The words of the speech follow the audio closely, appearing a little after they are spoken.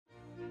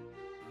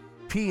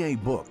PA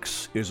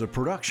Books is a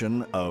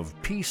production of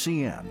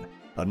PCN,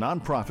 a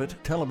nonprofit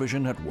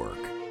television network.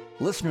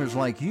 Listeners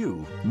like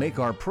you make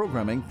our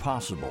programming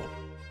possible.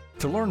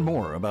 To learn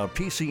more about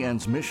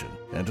PCN's mission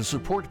and to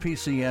support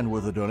PCN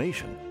with a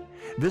donation,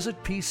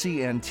 visit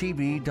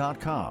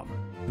PCNTV.com.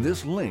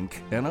 This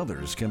link and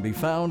others can be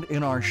found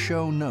in our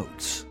show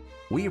notes.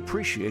 We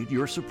appreciate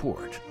your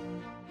support.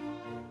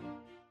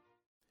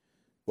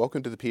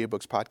 Welcome to the PA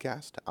Books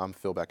Podcast. I'm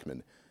Phil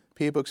Beckman.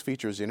 PA Books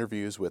features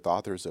interviews with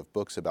authors of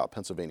books about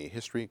Pennsylvania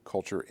history,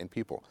 culture, and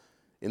people.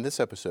 In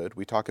this episode,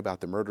 we talk about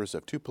the murders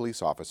of two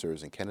police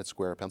officers in Kennett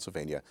Square,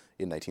 Pennsylvania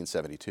in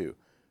 1972.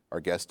 Our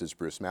guest is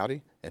Bruce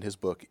Mowday, and his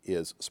book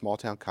is Small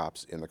Town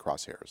Cops in the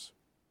Crosshairs.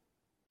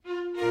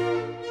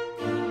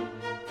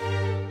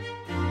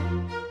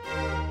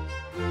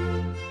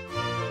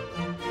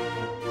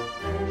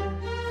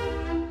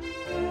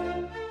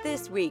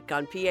 This week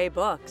on PA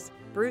Books,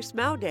 Bruce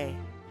Mowday,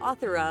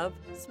 author of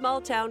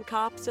Small Town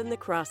Cops in the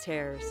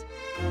Crosshairs.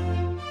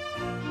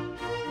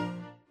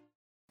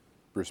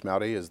 Bruce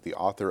Mowday is the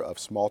author of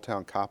Small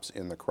Town Cops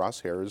in the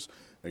Crosshairs.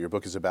 Now, your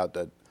book is about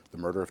the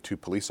murder of two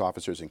police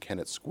officers in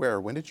Kennett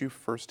Square. When did you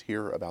first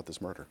hear about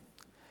this murder?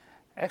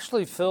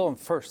 Actually, Phil,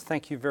 first,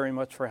 thank you very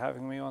much for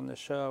having me on the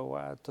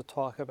show to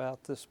talk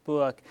about this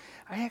book.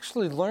 I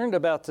actually learned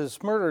about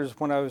these murders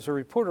when I was a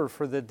reporter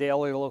for the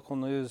Daily Local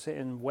News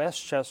in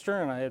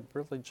Westchester, and I had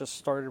really just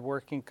started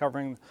working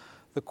covering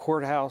the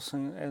courthouse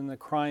and the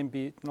crime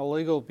beat and the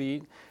legal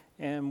beat.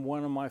 And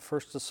one of my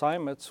first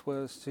assignments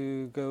was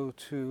to go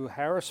to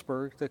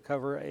Harrisburg to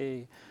cover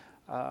a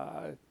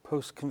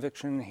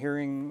post-conviction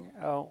hearing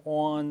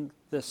on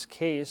this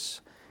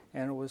case.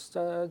 And it was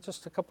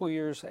just a couple of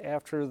years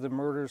after the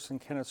murders in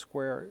Kennett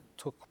Square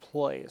took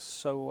place.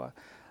 So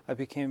I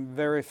became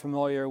very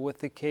familiar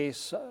with the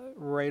case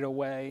right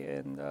away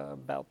in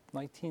about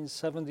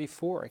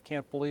 1974. I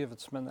can't believe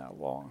it's been that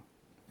long.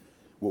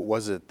 What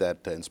was it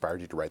that inspired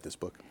you to write this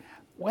book?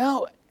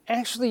 Well,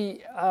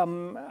 actually,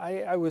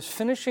 I was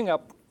finishing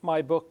up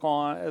my book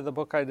on the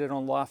book I did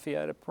on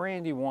Lafayette at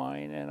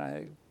Brandywine, and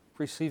I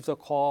received a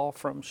call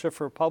from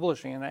Schiffer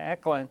Publishing in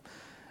Ackland,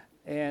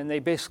 and they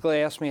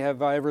basically asked me,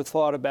 have I ever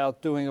thought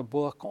about doing a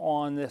book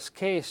on this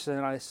case?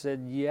 And I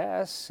said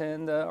yes,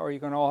 and are you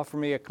going to offer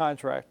me a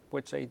contract?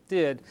 Which they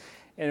did,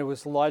 and it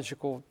was a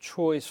logical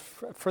choice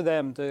for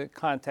them to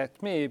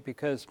contact me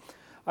because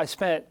I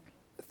spent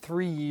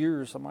 3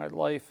 years of my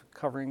life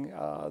covering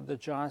the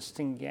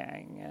Johnston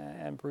gang,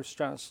 and Bruce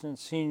Johnston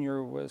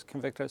Sr. was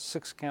convicted of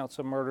 6 counts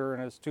of murder,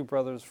 and his two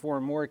brothers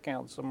 4 more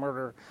counts of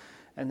murder,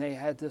 and they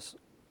had this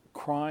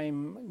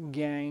crime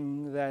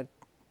gang that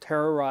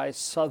terrorized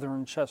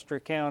southern Chester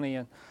County,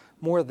 and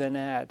more than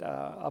that,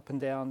 up and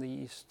down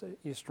the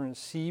eastern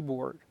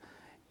seaboard.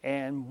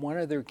 And one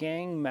of their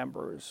gang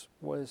members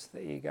was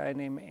a guy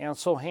named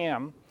Ansel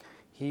Ham.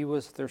 He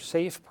was their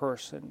safe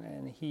person,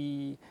 and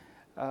he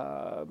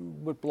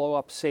would blow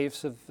up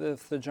safes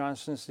if the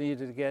Johnstons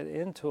needed to get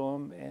into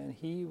them, and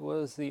he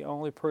was the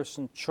only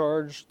person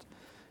charged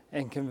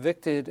and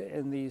convicted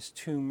in these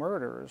 2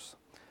 murders.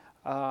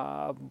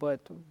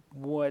 But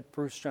what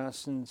Bruce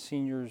Johnston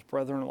Sr.'s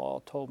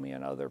brother-in-law told me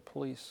and other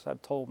police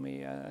have told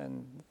me,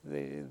 and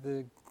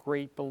the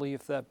great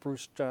belief that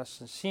Bruce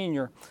Johnston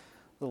Sr.,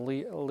 the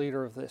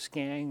leader of this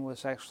gang,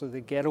 was actually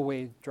the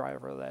getaway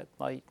driver that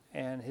night,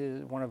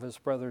 and one of his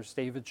brothers,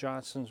 David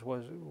Johnston,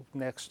 was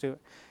next to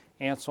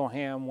Ansel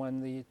Ham when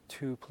the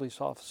 2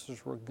 police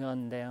officers were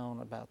gunned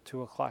down about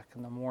 2 o'clock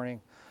in the morning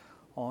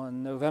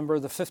on November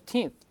the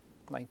 15th,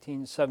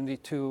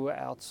 1972,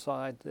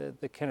 outside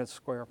the Kennett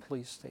Square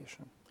police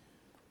station.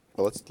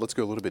 Well, let's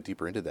go a little bit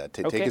deeper into that.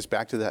 Okay. Take us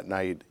back to that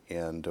night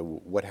and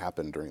what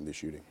happened during the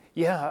shooting.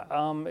 Yeah,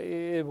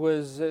 it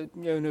was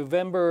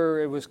November.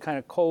 It was kind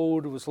of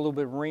cold. It was a little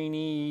bit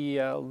rainy.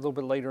 A little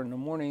bit later in the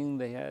morning,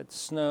 they had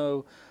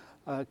snow.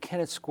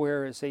 Kennett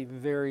Square is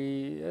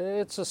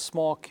it's a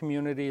small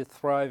community,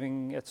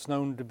 thriving. It's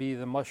known to be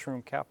the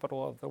mushroom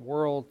capital of the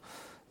world.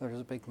 There's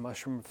a big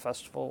mushroom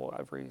festival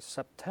every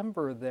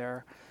September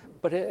there.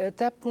 But at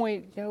that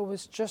point, it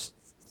was just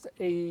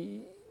a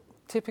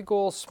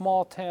typical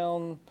small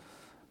town,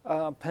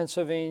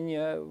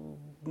 Pennsylvania,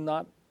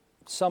 not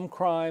some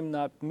crime,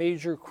 not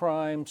major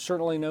crime,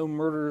 certainly no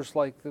murders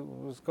like that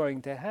was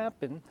going to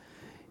happen.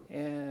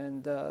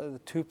 And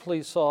the 2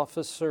 police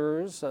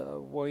officers,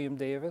 William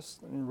Davis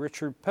and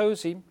Richard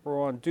Posey,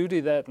 were on duty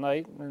that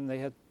night, and they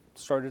had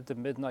started the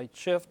midnight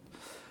shift.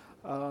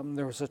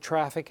 There was a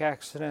traffic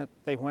accident.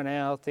 They went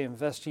out, they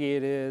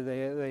investigated,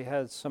 they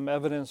had some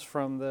evidence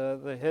from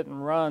the hit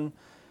and run,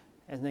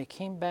 and they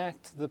came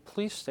back to the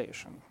police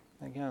station.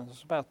 Again, it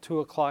was about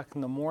 2 o'clock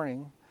in the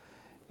morning,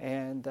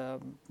 and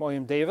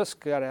William Davis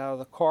got out of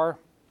the car.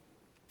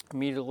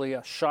 Immediately,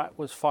 a shot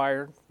was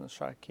fired. The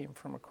shot came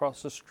from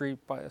across the street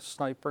by a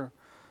sniper,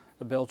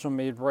 a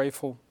Belgian-made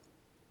rifle.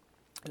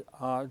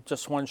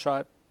 Just one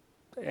shot,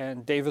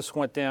 and Davis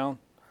went down.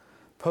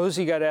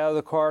 Posey got out of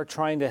the car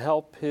trying to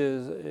help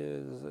his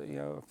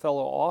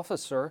fellow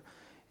officer,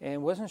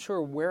 and wasn't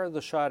sure where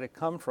the shot had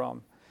come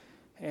from.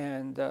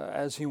 And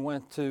as he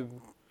went to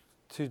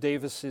to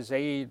Davis's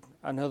aid,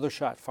 another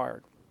shot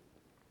fired.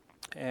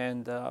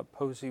 And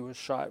Posey was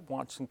shot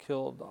once and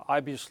killed.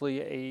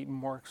 Obviously, a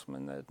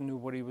marksman that knew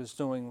what he was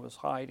doing was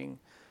hiding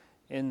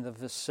in the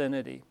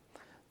vicinity.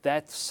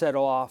 That set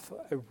off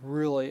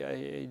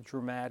a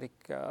dramatic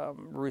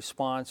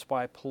response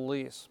by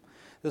police.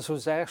 This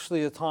was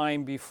actually a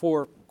time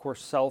before, of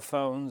course, cell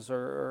phones,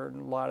 or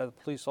a lot of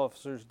the police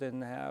officers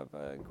didn't have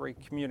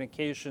great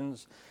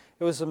communications.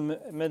 It was a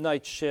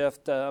midnight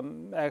shift.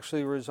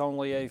 Actually, there was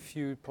only a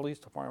few police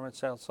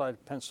departments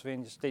outside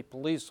Pennsylvania State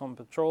Police on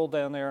patrol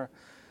down there.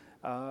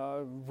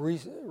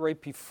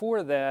 Right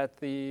before that,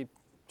 the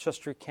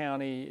Chester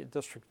County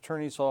District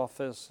Attorney's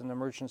Office and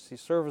Emergency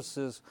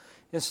Services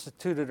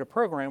instituted a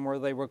program where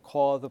they would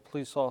call the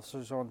police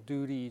officers on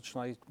duty each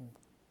night,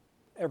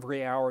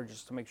 every hour,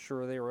 just to make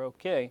sure they were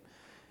okay.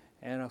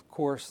 And of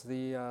course,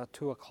 the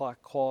 2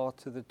 o'clock call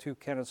to the 2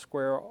 Kennett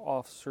Square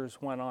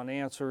officers went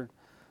unanswered.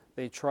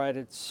 They tried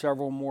it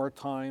several more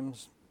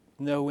times,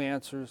 no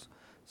answers.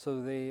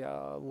 So they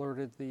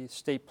alerted the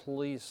state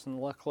police, and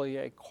luckily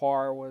a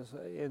car was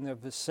in the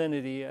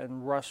vicinity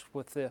and rushed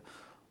with the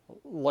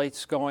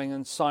lights going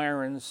and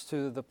sirens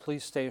to the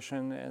police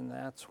station, and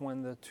that's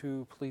when the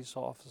 2 police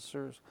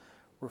officers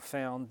were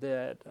found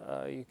dead.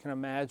 You can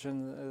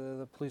imagine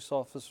the police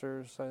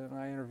officers, and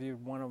I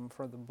interviewed one of them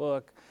for the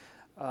book,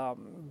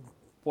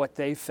 what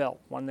they felt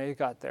when they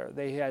got there.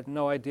 They had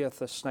no idea if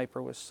the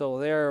sniper was still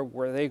there.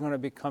 Were they going to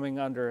be coming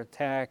under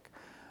attack?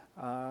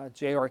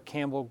 J.R.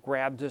 Campbell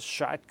grabbed his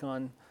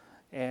shotgun,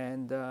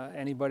 and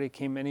anybody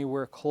came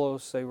anywhere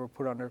close, they were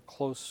put under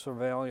close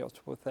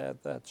surveillance with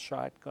that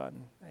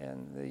shotgun.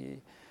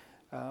 And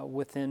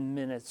within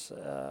minutes,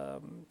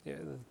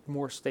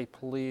 more state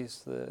police,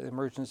 the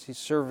emergency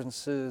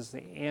services,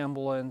 the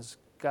ambulance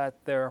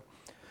got there.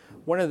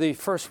 One of the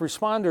first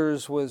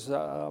responders was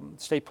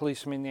state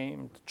policeman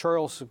named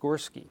Charles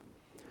Zagorski.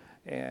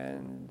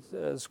 And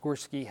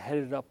Zagorski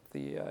headed up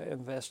the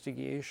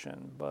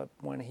investigation. But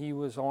when he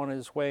was on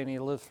his way, and he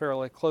lived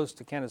fairly close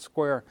to Kennett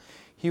Square,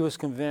 he was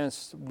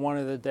convinced one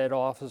of the dead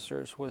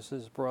officers was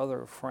his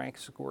brother, Frank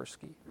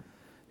Zagorski,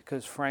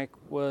 because Frank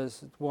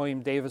was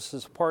William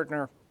Davis's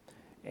partner,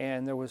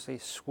 and there was a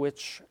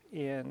switch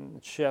in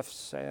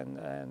shifts,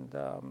 and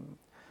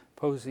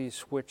Posey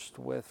switched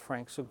with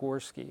Frank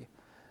Zagorski.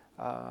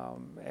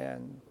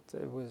 And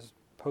it was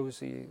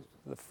Posey,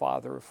 the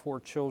father of 4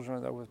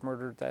 children, that was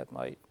murdered that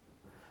night.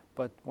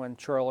 But when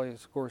Charlie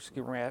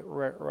Zagorski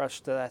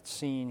rushed to that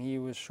scene, he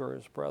was sure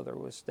his brother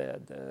was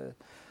dead.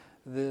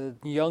 The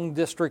young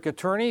district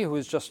attorney, who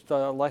was just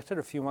elected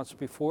a few months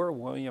before,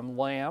 William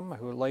Lamb,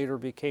 who later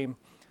became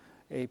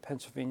a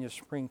Pennsylvania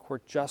Supreme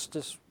Court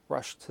justice,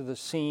 rushed to the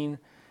scene,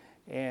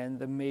 and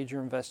the major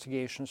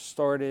investigation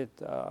started.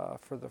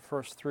 For the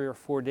first 3 or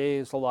 4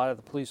 days, a lot of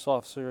the police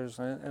officers,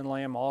 and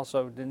Lamb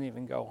also, didn't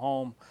even go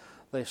home.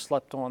 They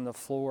slept on the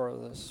floor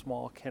of the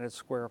small Kennett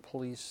Square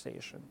police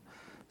station.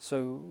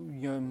 So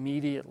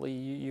immediately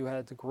you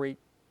had the great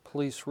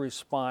police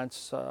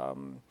response.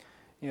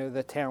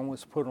 The town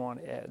was put on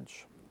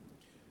edge.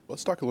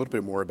 Let's talk a little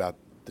bit more about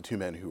the 2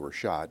 men who were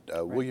shot.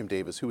 Right. William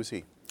Davis, who was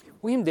he?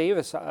 William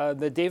Davis,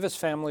 the Davis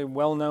family,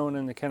 well known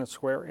in the Kennett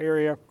Square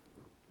area.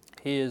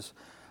 His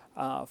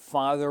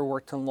father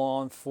worked in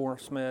law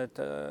enforcement.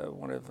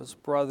 One of his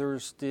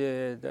brothers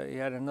did. He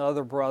had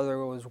another brother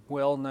who was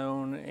well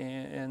known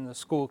in the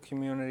school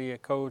community, a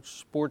coach,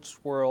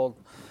 sports world,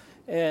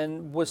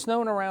 and was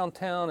known around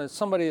town as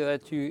somebody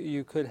that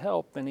you could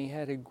help. And he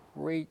had a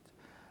great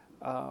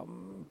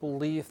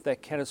belief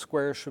that Kennett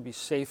Square should be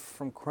safe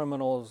from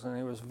criminals, and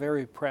he was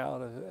very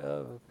proud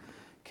of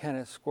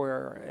Kennett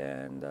Square,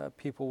 and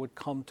people would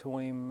come to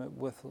him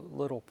with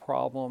little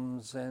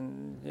problems,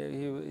 and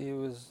he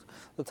was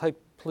the type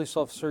of police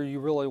officer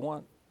you really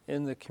want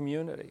in the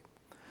community.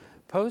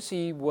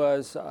 Posey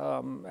was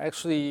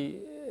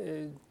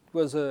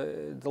was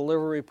a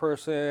delivery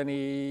person.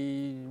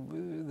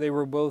 They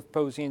were both,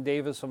 Posey and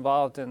Davis,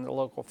 involved in the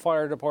local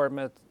fire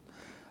department,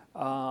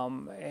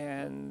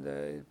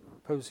 and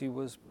Posey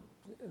was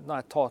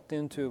not talked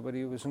into, but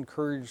he was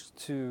encouraged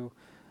to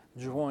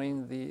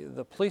join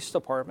the police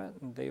department,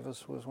 and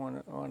Davis was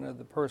one of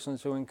the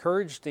persons who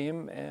encouraged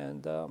him,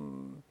 and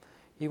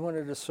he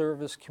wanted to serve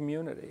his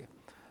community.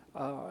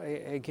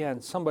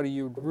 Again, somebody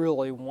you'd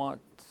really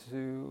want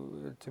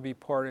to be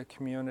part of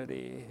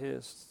community.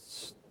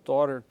 His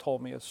daughter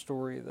told me a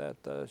story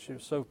that she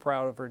was so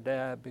proud of her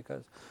dad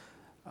because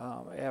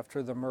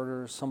after the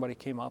murder, somebody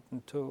came up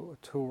to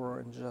her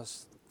and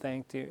just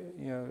thanked,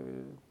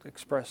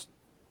 expressed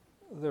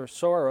their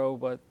sorrow,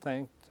 but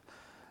thanked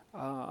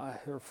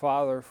her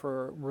father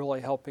for really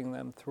helping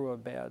them through a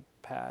bad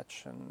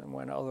patch, and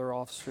when other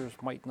officers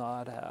might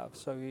not have.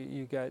 So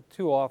you got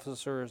 2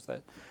 officers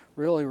that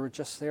really were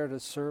just there to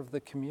serve the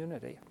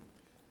community.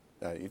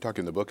 You talk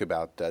in the book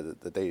about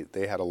that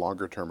they had a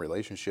longer-term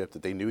relationship,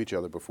 that they knew each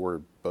other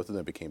before both of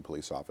them became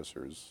police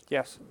officers.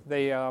 Yes,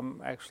 they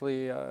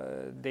actually,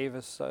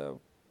 Davis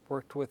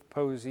worked with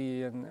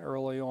Posey and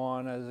early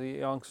on as a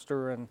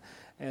youngster,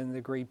 and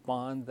the great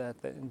bond that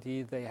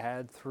indeed they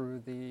had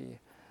through the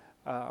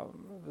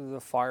the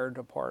fire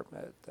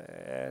department,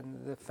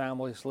 and the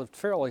families lived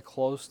fairly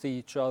close to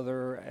each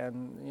other.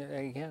 And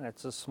again,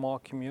 it's a small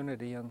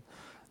community, and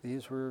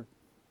these were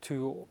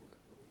two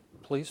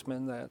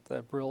policemen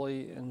that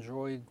really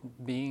enjoyed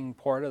being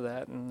part of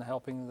that and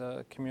helping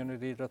the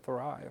community to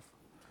thrive.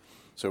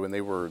 So when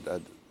they were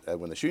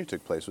when the shooting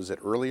took place, was it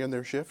early in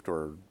their shift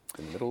or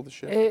in the middle of the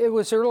shift? It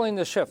was early in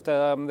the shift.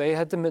 They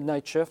had the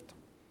midnight shift,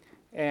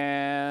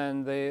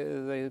 and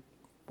they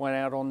went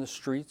out on the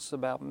streets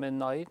about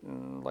midnight.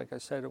 And like I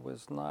said, it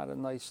was not a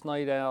nice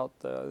night out.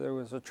 There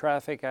was a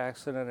traffic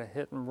accident, a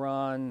hit and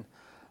run.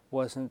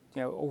 Wasn't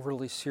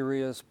overly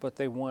serious, but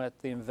they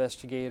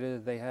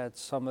investigated. They had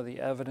some of the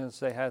evidence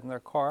they had in their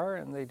car,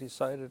 and they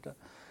decided to,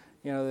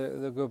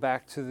 they'll go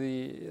back to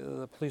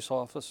the police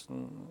office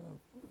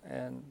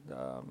and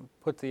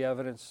put the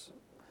evidence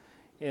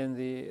in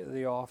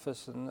the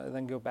office, and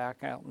then go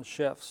back out and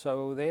shift.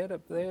 So they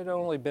had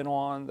only been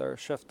on their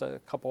shift a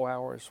couple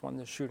hours when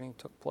the shooting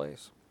took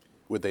place.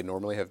 Would they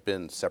normally have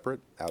been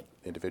separate out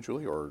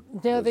individually, or?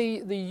 Yeah,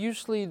 they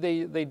usually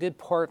did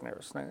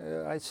partners.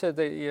 I said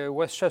that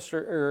Westchester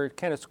or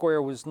Kennett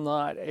Square was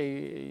not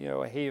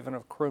a haven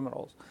of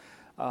criminals.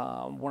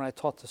 When I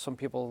talked to some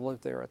people who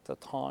lived there at the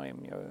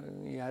time,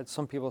 you had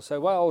some people say,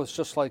 "Well, it was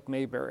just like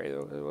Mayberry.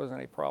 There wasn't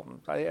any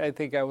problem." I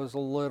think I was a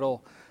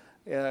little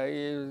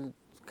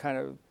kind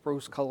of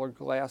rose-colored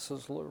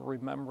glasses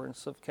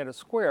remembrance of Kennett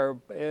Square,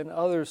 and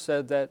others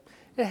said that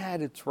it had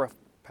its rough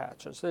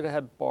patches. It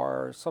had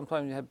bars.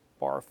 Sometimes you had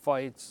bar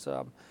fights.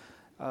 There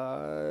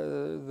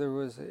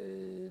was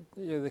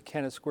the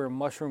Kennett Square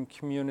mushroom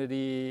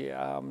community.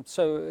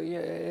 So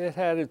it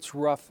had its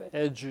rough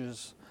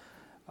edges.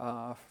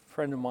 A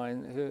friend of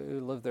mine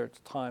who lived there at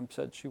the time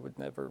said she would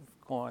never have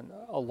gone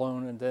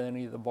alone into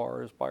any of the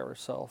bars by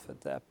herself at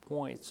that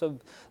point. So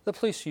the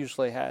police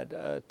usually had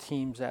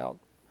teams out,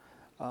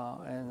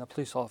 and the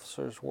police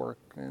officers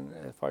worked. And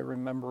if I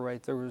remember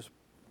right, there was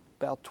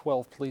about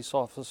 12 police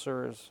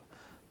officers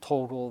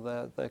total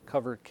that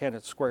covered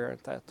Kennett Square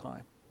at that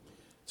time.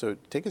 So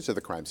take us to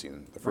the crime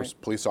scene. The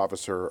first police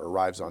officer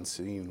arrives on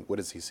scene. What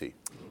does he see?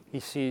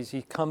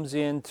 He comes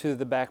into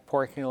the back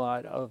parking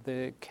lot of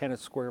the Kennett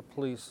Square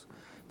police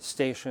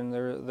station.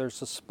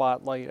 There's a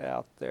spotlight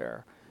out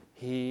there.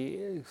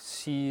 He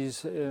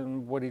sees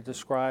in what he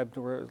described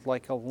were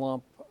like a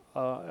lump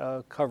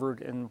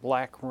covered in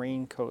black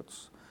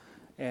raincoats.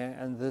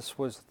 And this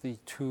was the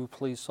two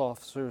police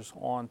officers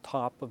on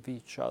top of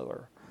each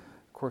other.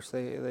 Of course,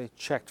 they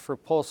checked for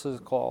pulses,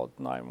 called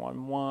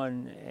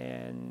 911,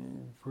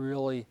 and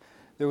really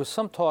there was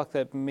some talk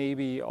that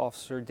maybe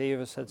Officer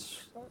Davis had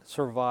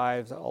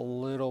survived a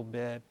little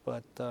bit,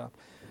 but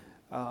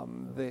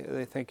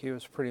they think he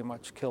was pretty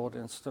much killed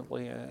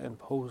instantly, and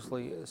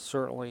Posley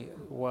certainly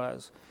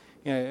was.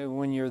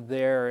 When you're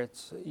there,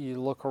 you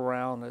look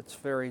around, it's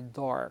very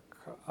dark.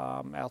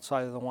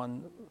 Outside of the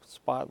one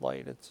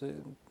spotlight, it's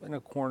in a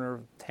corner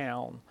of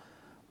town.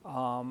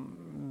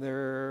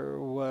 There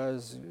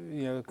was,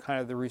 kind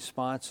of the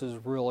response is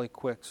really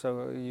quick.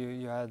 So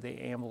you had the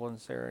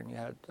ambulance there, and you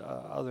had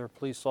other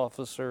police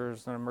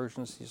officers and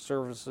emergency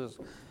services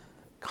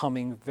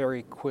coming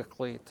very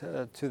quickly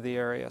to the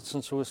area.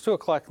 Since it was 2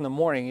 o'clock in the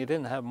morning, you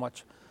didn't have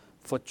much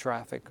foot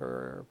traffic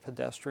or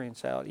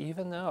pedestrians out,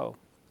 even though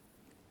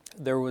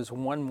there was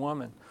one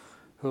woman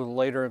who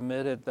later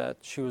admitted that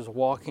she was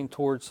walking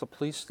towards the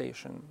police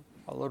station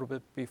a little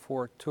bit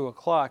before 2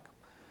 o'clock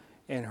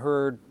and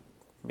heard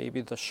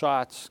maybe the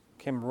shots,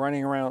 came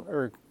running around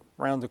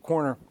the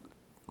corner,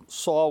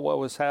 saw what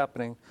was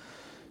happening,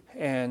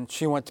 and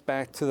she went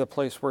back to the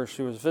place where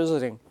she was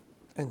visiting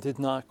and did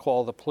not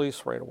call the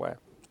police right away.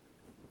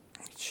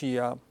 She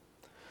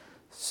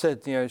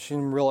said, she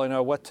didn't really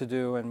know what to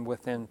do, and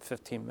within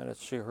 15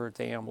 minutes she heard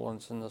the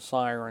ambulance and the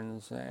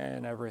sirens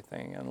and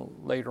everything, and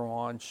later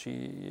on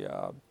she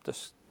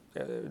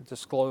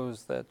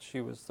disclosed that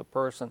she was the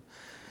person.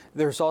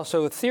 There's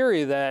also a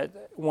theory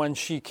that when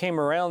she came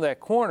around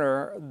that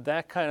corner,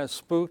 that kind of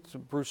spooked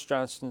Bruce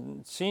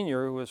Johnson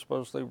Sr., who was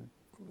supposedly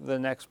the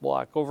next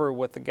block over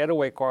with the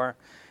getaway car,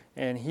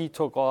 and he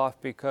took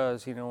off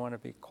because he didn't want to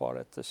be caught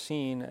at the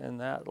scene, and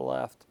that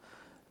left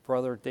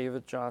brother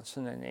David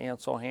Johnson and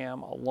Ansel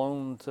Ham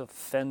alone to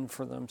fend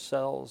for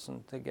themselves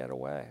and to get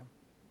away.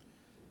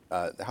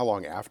 How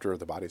long after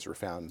the bodies were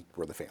found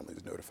were the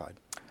families notified?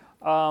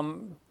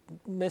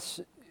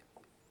 Mrs.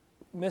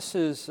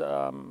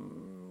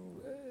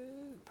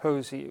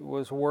 Posey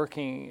was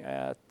working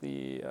at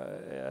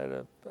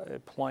a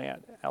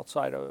plant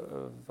outside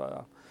of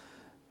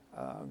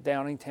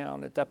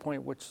Downingtown at that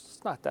point, which is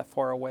not that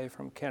far away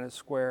from Kennett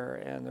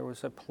Square, and there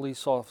was a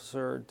police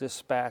officer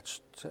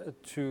dispatched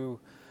to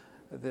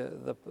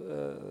the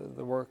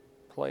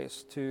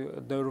workplace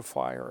to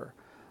notify her.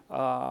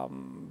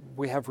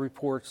 We have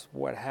reports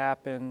what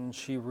happened.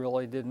 She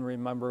really didn't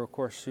remember. Of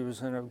course, she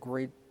was in a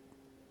great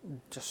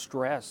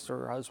distress.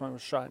 Her husband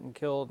was shot and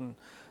killed and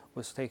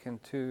was taken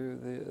to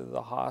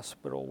the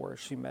hospital where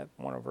she met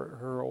one of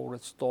her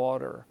oldest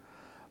daughter.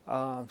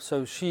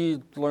 So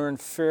she learned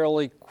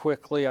fairly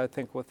quickly, I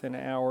think within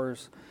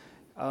hours.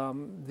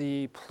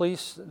 The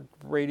police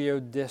radio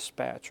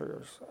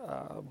dispatchers,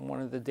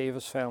 one of the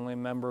Davis family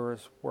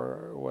members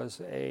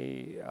was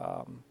a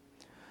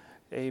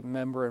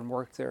member and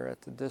worked there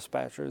at the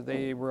dispatcher.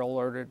 They were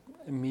alerted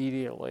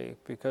immediately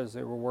because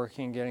they were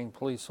working getting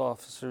police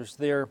officers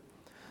there.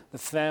 The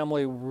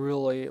family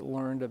really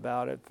learned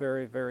about it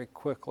very, very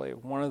quickly.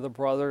 One of the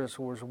brothers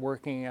was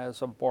working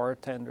as a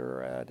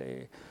bartender at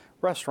a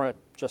restaurant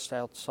just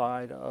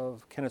outside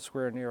of Kennett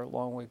Square near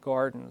Longwood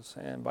Gardens,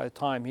 and by the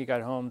time he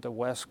got home to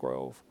West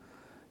Grove,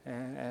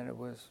 and it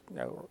was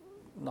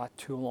not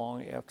too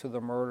long after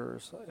the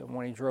murders, and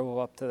when he drove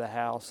up to the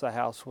house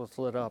was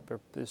lit up.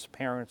 His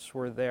parents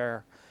were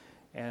there,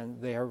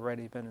 and they had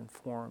already been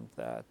informed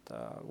that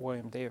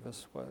William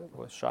Davis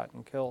was shot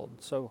and killed.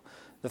 So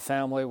the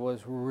family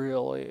was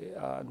really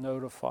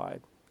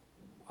notified.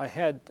 I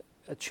had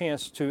a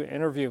chance to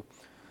interview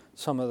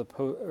some of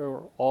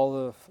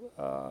all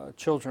the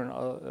children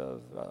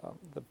of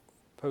the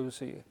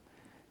Posey,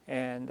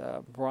 and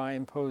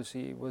Brian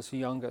Posey was the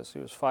youngest. He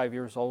was 5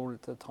 years old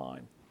at the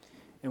time,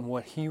 and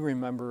what he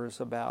remembers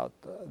about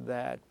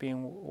that,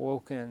 being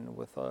woken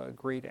with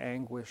great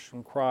anguish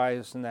and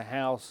cries in the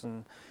house,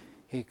 and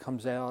he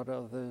comes out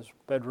of his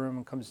bedroom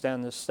and comes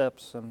down the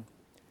steps and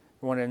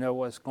wanted to know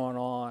what's going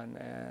on,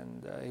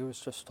 and he was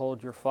just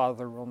told, "Your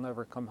father will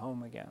never come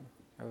home again."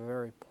 A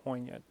very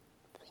poignant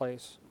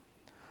place.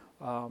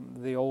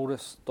 The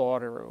oldest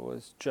daughter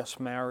was just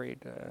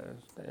married,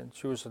 and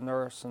she was a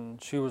nurse,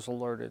 and she was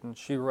alerted, and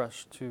she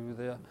rushed to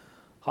the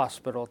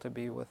hospital to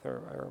be with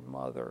her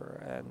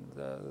mother, and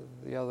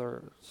the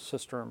other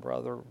sister and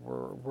brother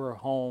were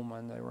home,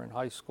 and they were in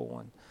high school,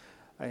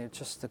 and it's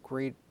just the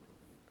great,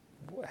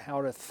 how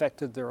it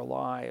affected their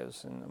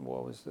lives, and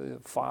what was the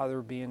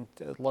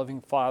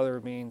loving father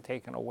being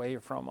taken away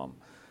from them.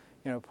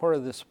 Part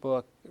of this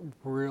book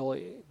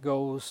really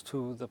goes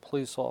to the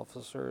police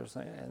officers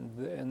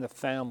and the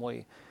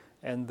family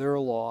and their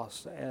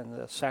loss and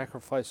the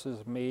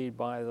sacrifices made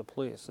by the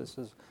police. This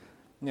is,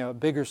 a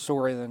bigger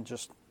story than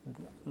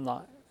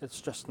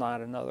it's just not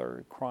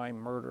another crime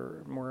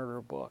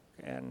murder book.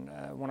 And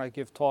when I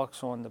give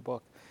talks on the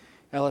book,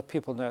 I let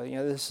people know,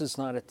 this is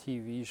not a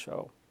TV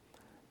show.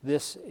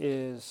 This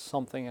is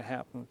something that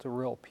happened to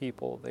real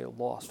people. They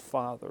lost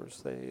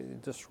fathers. They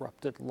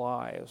disrupted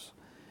lives.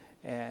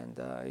 And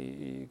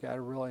you got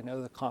to really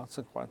know the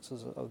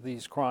consequences of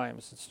these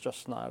crimes. It's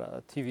just not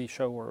a TV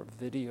show or a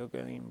video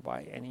game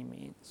by any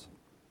means.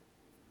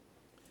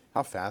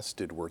 How fast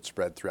did word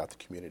spread throughout the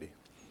community?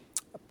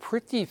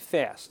 Pretty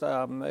fast.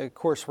 Of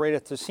course, right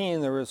at the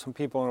scene, there were some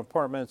people in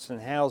apartments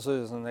and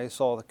houses, and they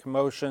saw the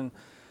commotion.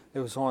 It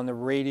was on the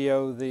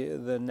radio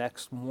the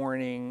next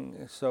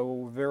morning.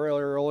 So very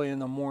early in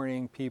the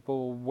morning,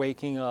 people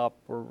waking up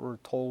were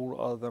told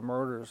of the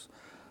murders.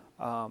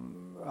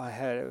 I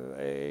had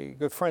a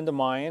good friend of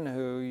mine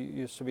who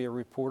used to be a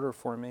reporter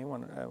for me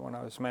when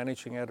I was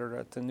managing editor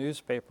at the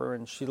newspaper,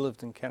 and she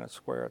lived in Kennett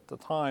Square at the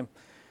time.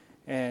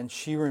 And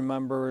she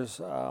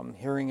remembers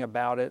hearing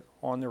about it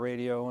on the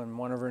radio, and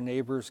one of her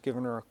neighbors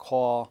giving her a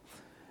call.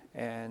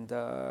 And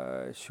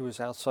she was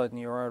outside in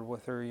the yard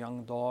with her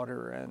young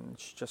daughter, and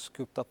she just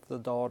scooped up the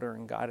daughter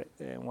and got it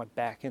and went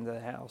back into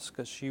the house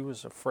because she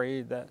was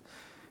afraid that,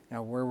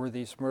 where were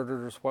these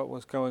murders? What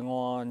was going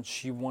on?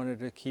 She wanted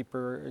to keep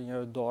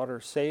her, daughter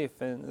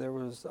safe, and there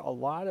was a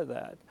lot of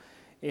that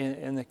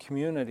in the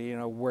community.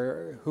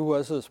 Who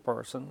was this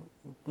person?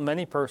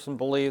 Many persons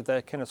believed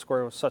that Kennett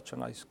Square was such a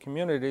nice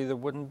community there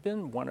wouldn't have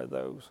been one of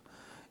those.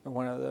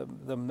 One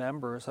of the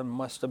members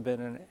must have been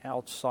an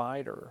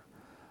outsider,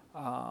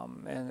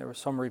 and there were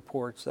some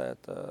reports that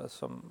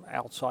some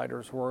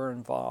outsiders were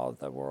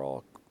involved that were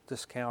all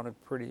discounted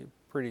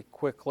pretty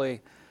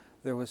quickly.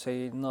 There was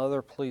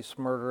another police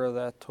murder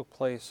that took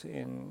place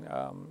in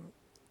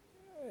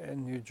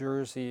New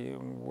Jersey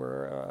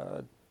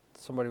where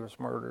somebody was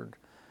murdered,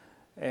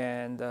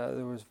 and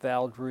there was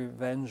vowed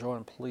revenge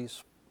on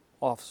police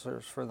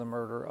officers for the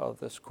murder of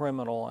this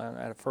criminal. And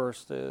at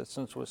first, since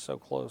it was so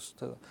close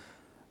to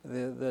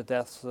the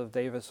deaths of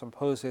Davis and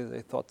Posey,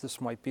 they thought this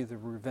might be the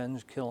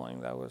revenge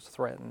killing that was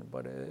threatened,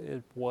 but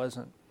it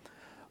wasn't.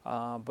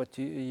 But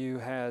you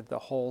had the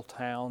whole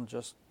town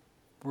just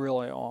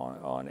really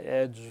on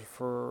edge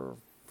for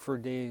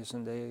days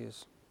and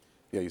days.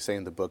 Yeah, you say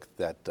in the book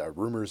that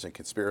rumors and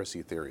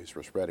conspiracy theories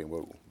were spreading.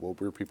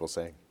 What were people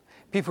saying?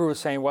 People were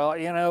saying,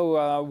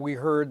 well, we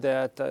heard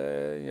that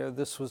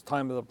this was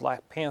time of the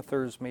Black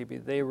Panthers. Maybe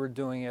they were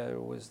doing it.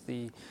 It was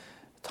the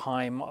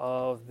time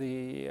of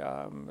the,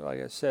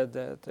 like I said,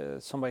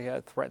 that somebody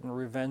had threatened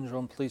revenge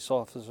on police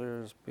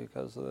officers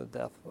because of the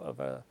death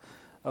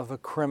of a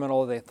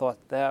criminal. They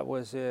thought that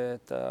was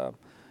it.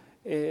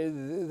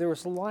 There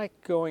was a lot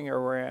going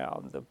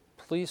around. The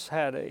police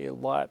had a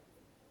lot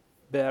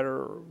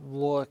better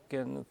look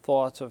and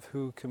thoughts of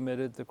who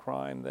committed the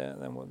crime than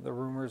the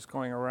rumors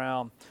going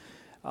around.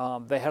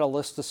 They had a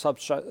list of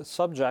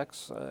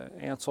subjects.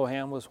 Ansel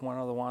Ham was one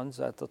of the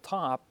ones at the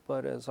top,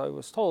 but as I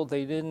was told,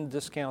 they didn't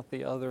discount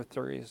the other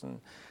theories,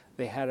 and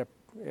they had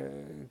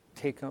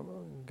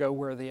go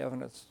where the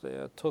evidence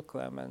took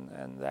them,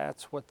 and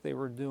that's what they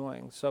were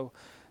doing. So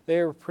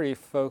they were pretty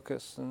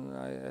focused, and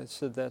I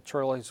said that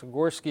Charlie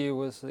Zagorski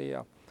was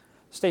the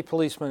state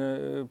policeman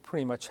who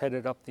pretty much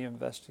headed up the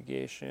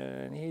investigation,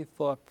 and he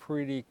thought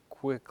pretty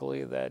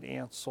quickly that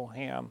Ansel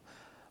Hamm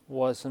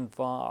was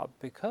involved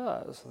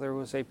because there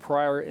was a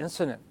prior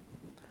incident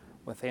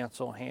with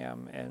Ansel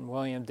Hamm and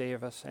William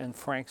Davis and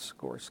Frank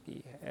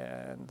Zagorski,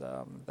 and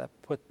that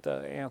put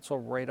Ansel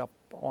right up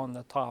on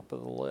the top of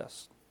the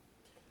list.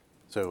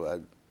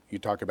 So you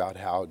talk about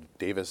how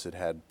Davis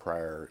had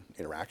prior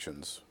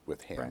interactions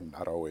with Hamm, Right.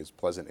 not always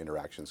pleasant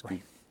interactions. Can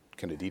you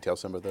kind of detail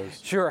some of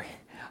those? Sure.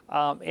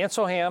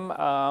 Ansel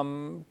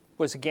Hamm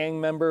was a gang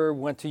member,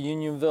 went to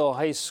Unionville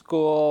High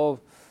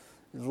School,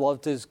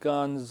 loved his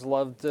guns,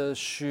 loved to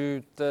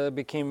shoot,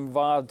 became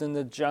involved in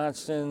the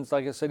Johnsons.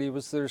 Like I said, he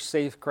was their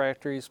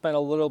safecracker. He spent a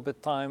little bit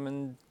of time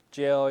in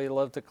jail. He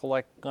loved to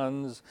collect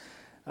guns.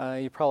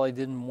 He probably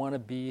didn't want to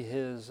be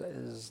his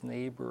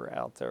neighbor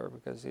out there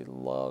because he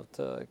loved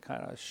to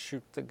kind of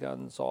shoot the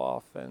guns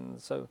off.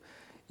 And so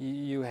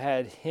you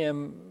had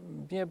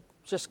him,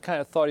 just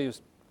kind of thought he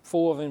was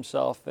full of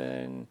himself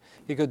and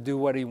he could do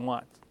what he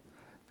wanted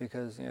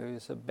because he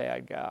was a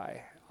bad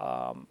guy.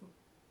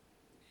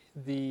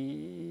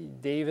 The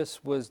Davis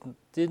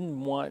didn't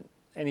want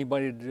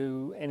anybody to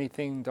do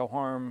anything to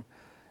harm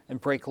and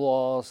break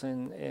laws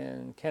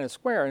in Kennett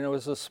Square, and it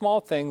was a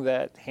small thing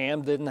that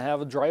Hamm didn't have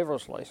a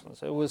driver's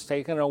license. It was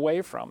taken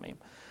away from him.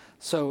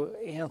 So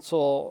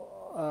Ansel,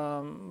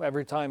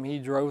 every time he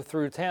drove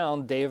through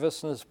town,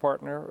 Davis and his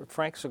partner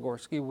Frank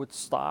Zagorski would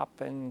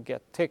stop and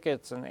get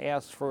tickets and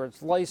ask for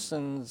its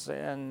license,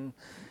 and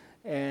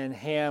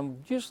Hamm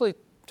usually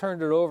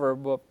turned it over,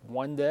 but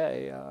one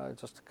day,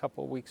 just a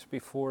couple of weeks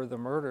before the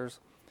murders,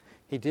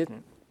 he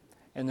didn't.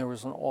 And there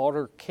was an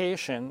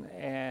altercation,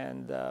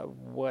 and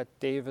what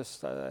Davis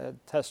had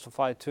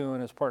testified to,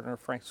 and his partner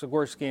Frank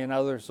Zagorski and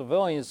other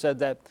civilians said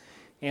that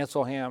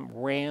Ansel Hamm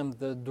rammed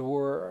the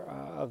door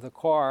of the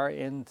car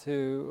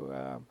into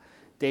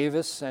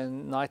Davis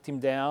and knocked him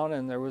down,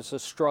 and there was a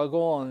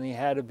struggle, and he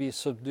had to be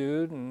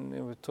subdued,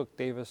 and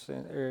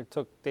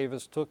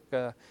Davis took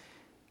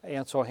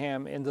Ansel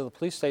Hamm into the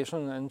police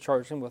station and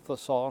charged him with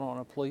assault on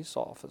a police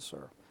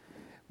officer,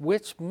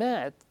 which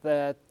meant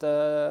that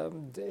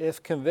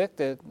if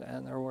convicted,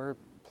 and there were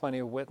plenty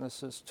of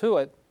witnesses to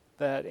it,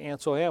 that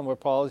Ansel Hamm would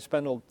probably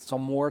spend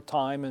some more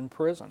time in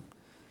prison.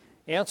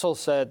 Ansel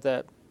said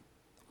that,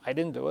 I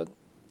didn't do it.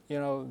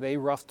 They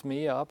roughed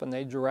me up and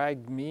they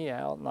dragged me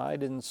out and I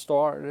didn't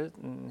start it.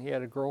 And he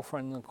had a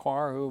girlfriend in the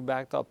car who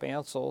backed up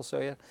Ansel, so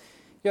you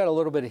got a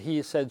little bit of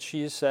he said,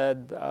 she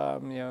said,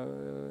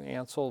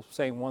 Ansel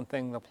saying one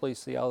thing, the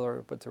police the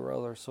other, but there were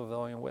other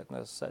civilian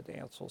witnesses said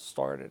Ansel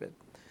started it.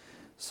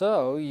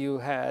 So you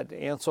had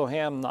Ansel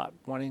Hamm not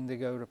wanting to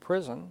go to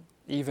prison,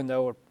 even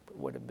though it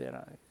would have been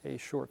a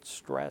short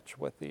stretch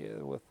with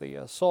the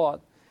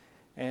assault.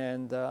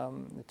 And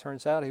it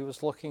turns out he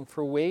was looking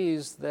for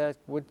ways that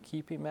would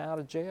keep him out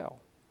of jail.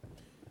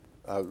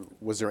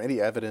 Was there any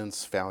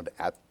evidence found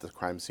at the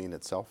crime scene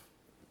itself?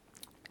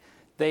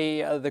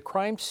 The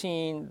crime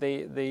scene,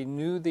 they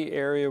knew the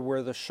area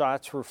where the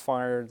shots were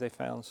fired. They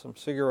found some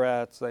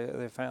cigarettes.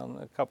 They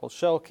found a couple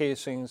shell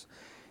casings,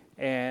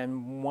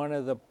 and one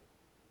of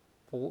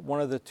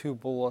the two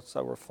bullets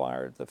that were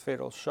fired, the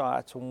fatal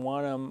shots,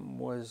 one of them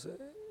was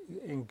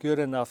in good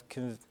enough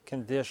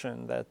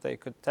condition that they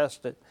could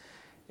test it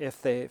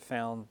if they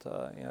found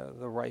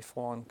the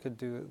rifle and could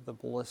do the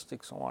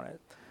ballistics on it.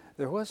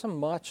 There wasn't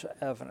much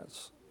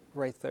evidence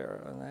right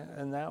there,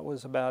 and that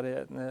was about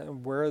it.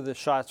 And where the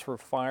shots were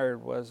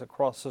fired was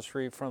across the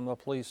street from the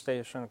police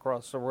station,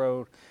 across the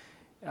road,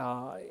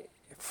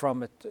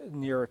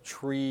 near a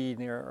tree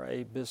near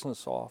a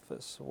business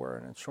office where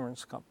an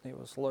insurance company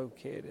was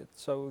located.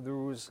 So there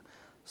was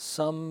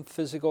some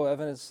physical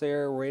evidence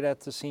there right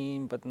at the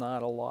scene, but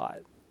not a lot.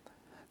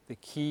 The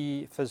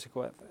key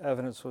physical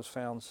evidence was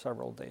found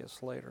several days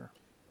later.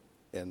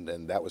 And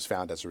that was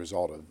found as a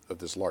result of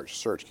this large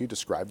search. Can you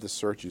describe this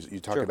search? You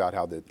talk Sure. about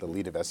how the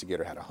lead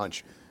investigator had a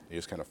hunch. He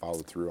just kind of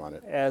followed through on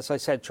it. As I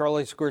said,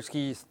 Charlie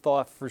Zagorski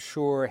thought for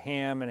sure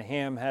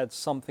Hamm had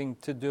something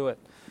to do it.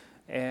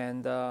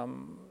 And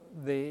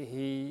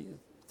he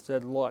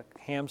said, look,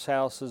 Hamm's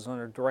house is on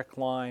a direct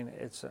line.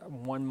 It's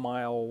 1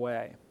 mile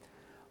away.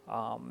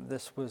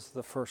 This was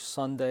the first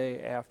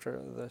Sunday after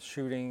the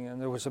shooting,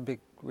 and there was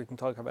we can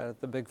talk about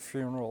it, the big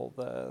funeral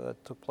that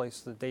took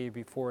place the day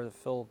before that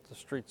filled the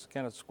streets of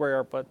Kennett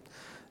Square. But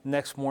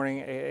next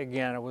morning,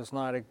 again, it was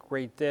not a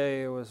great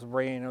day. It was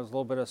rain, it was a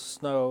little bit of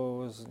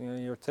snow. It was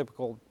your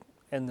typical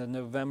end of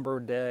November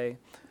day.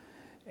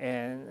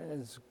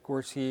 And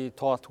Zagorski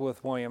talked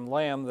with William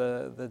Lamb,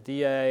 the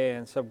DA,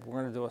 and said, we're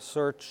going to do a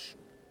search.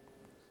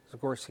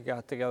 Zagorski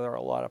got together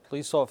a lot of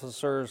police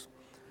officers,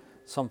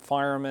 some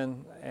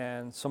firemen,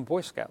 and some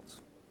Boy Scouts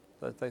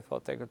that they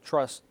thought they could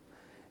trust.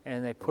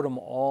 And they put them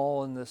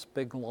all in this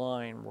big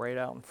line right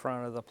out in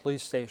front of the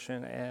police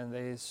station, and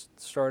they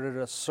started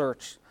a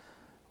search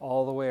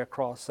all the way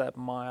across that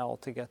mile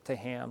to get to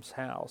Ham's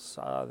house.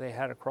 They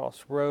had to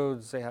cross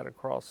roads, they had to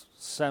cross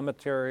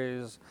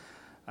cemeteries,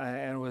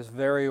 and it was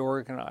very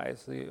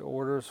organized. The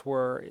orders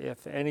were,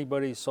 if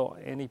anybody saw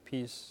any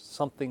piece,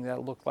 something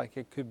that looked like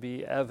it could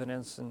be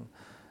evidence, and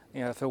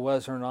if it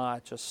was or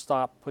not, just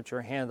stop, put your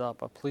hand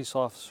up. A police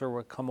officer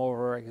would come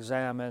over,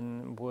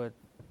 examine, would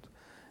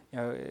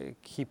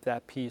keep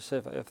that piece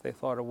if they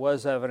thought it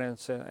was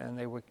evidence, and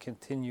they would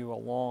continue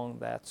along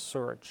that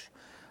search.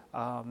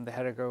 They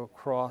had to go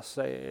across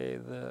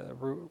the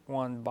Route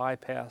 1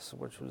 bypass,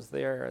 which was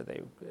there.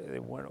 They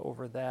went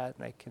over that,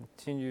 and they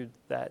continued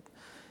that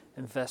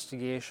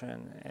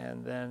investigation.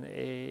 And then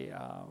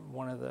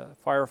one of the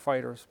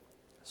firefighters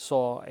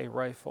saw a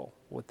rifle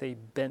with a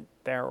bent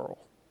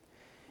barrel,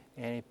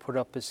 and he put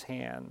up his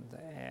hand,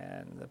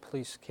 and the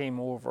police came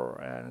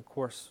over, and of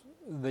course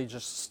they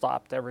just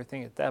stopped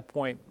everything at that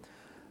point.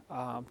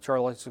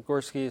 Charlie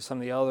Zagorski, some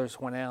of the others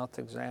went out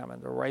to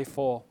examine the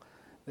rifle.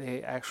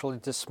 They actually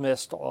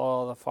dismissed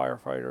all the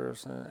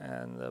firefighters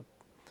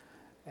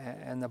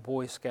and the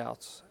Boy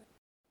Scouts.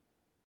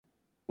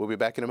 We'll be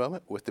back in a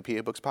moment with the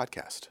PA Books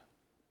Podcast.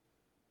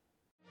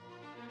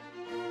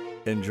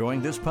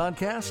 Enjoying this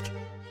podcast?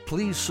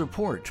 Please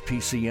support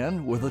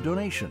PCN with a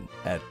donation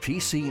at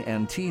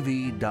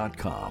pcntv.com.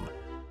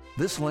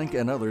 This link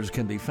and others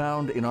can be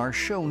found in our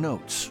show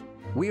notes.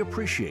 We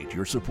appreciate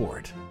your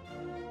support.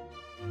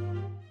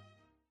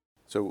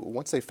 So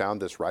once they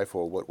found this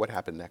rifle, what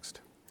happened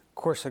next? Of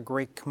course, a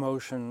great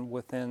commotion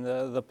within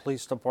the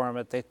police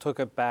department. They took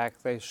it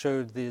back. They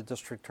showed the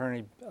district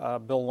attorney,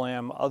 Bill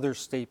Lamb. Other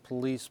state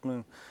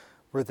policemen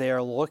were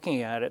there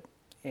looking at it.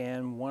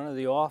 And one of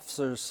the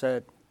officers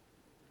said,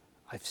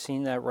 "I've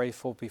seen that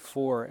rifle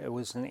before. It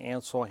was in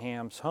Ansel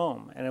Ham's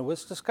home." And it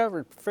was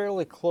discovered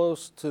fairly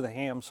close to the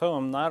Ham's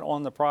home, not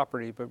on the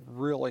property, but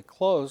really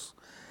close.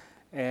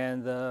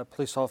 And the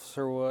police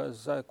officer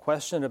was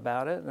questioned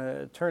about it. And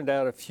it turned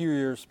out a few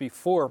years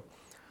before,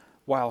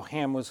 while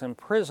Ham was in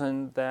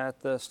prison,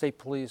 that the state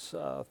police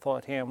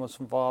thought Ham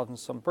was involved in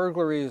some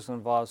burglaries,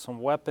 involved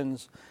some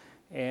weapons,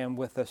 and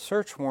with a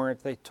search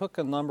warrant, they took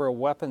a number of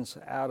weapons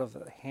out of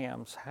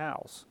Ham's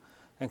house,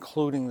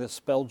 including this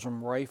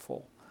Belgium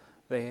rifle.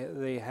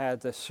 They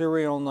had the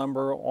serial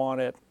number on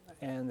it,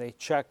 and they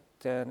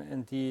checked, and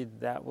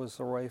indeed that was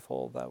the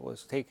rifle that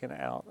was taken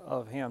out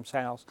of Ham's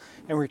house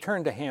and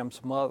returned to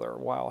Ham's mother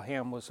while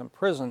Ham was in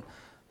prison.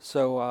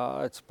 So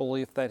it's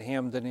believed that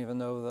Ham didn't even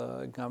know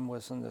the gun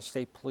was in the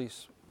state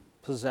police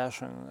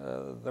possession,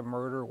 the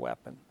murder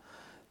weapon.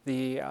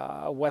 The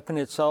weapon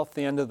itself,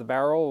 the end of the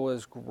barrel,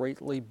 was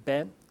greatly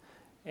bent,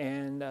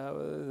 and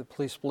the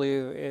police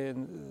believe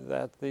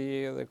that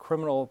the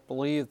criminal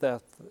believed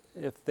that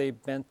if they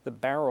bent the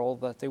barrel,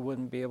 that they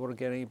wouldn't be able to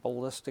get any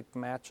ballistic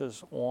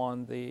matches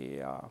on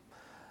the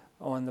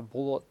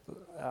bullet,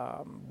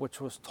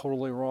 which was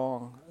totally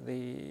wrong.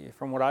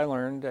 From what I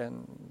learned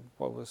and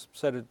what was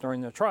said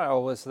during the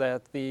trial was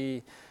that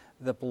the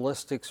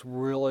ballistics,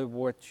 really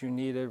what you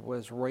needed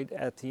was right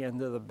at the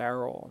end of the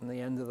barrel, and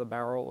the end of the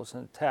barrel was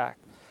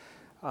intact.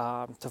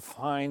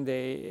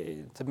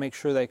 To make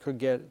sure they could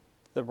get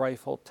the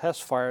rifle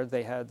test fired,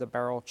 they had the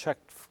barrel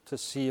checked to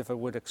see if it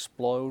would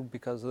explode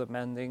because of the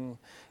mending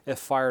if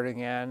fired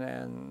again,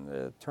 and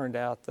it turned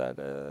out that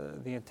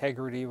the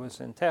integrity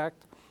was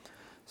intact.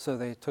 So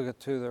they took it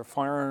to their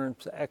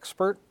firearms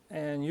expert,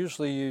 and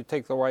usually you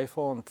take the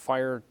rifle and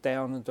fire it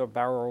down into a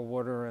barrel of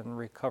water and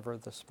recover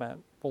the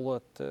spent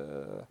bullet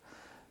to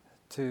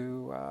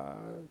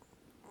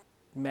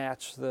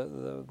match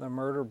the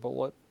murder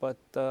bullet. But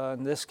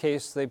in this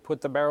case, they put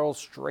the barrel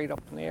straight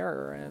up in the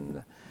air,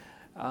 and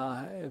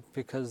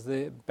because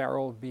the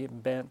barrel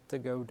being bent to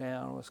go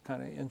down was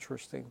kind of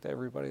interesting to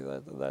everybody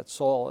that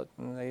saw it,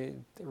 and they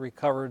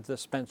recovered the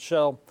spent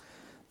shell.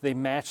 They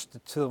matched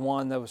it to the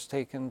one that was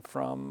taken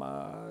from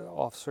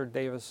Officer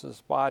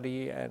Davis's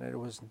body, and it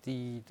was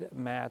indeed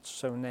matched.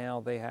 So now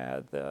they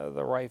had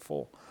the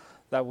rifle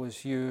that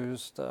was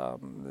used.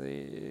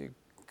 The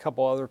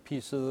couple other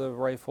pieces of the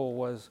rifle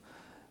was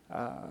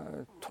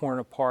torn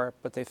apart,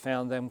 but they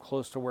found them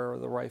close to where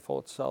the rifle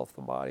itself,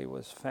 the body,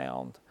 was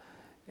found.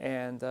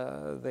 And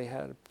they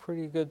had a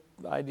pretty good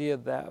idea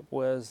that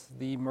was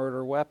the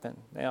murder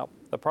weapon. Now,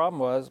 the problem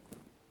was,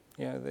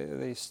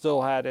 they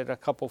still had it a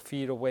couple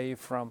feet away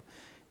from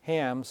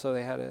Ham, so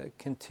they had to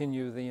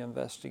continue the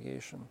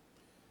investigation.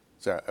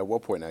 So at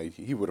what point, now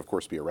he would of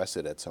course be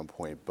arrested at some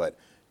point, but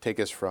take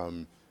us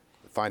from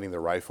finding the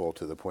rifle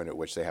to the point at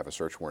which they have a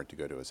search warrant to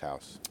go to his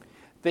house.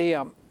 They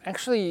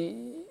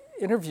actually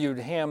interviewed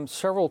Ham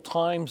several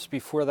times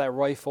before that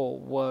rifle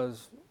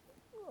was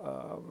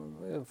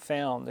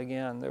found.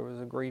 Again, there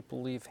was a great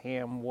belief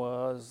Ham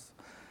was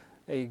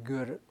a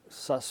good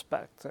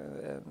suspect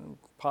and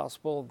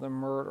possible the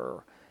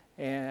murderer.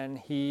 And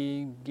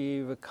he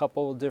gave a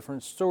couple of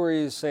different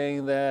stories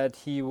saying that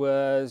he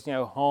was,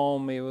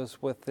 home, he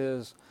was with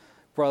his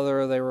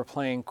brother, they were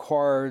playing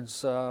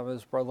cards.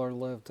 His brother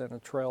lived in a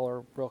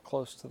trailer real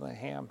close to the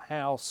Ham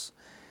house,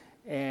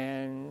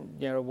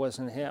 and, it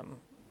wasn't him.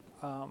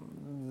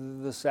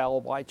 This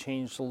alibi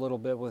changed a little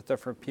bit with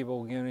different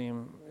people giving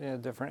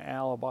him different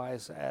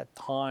alibis at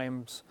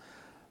times.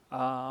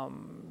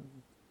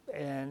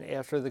 And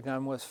after the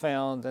gun was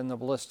found and the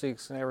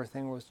ballistics and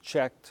everything was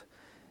checked,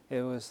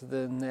 it was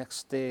the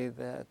next day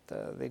that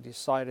they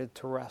decided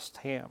to arrest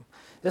Ham.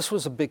 This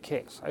was a big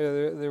case.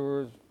 There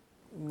were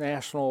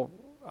national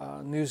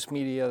news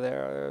media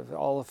there.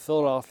 All the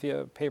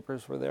Philadelphia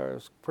papers were there. It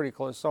was pretty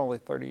close, only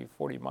 30,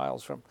 40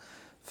 miles from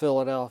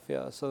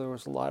Philadelphia. So there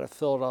was a lot of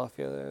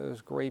Philadelphia there. There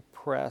was great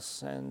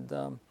press.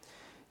 And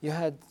you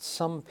had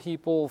some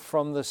people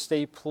from the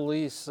state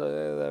police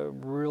that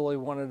really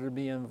wanted to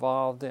be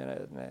involved in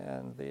it.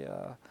 And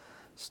the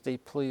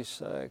state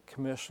police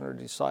commissioner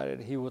decided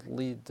he would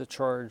lead the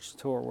charge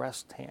to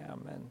arrest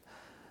Ham. And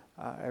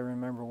I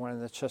remember one of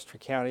the Chester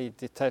County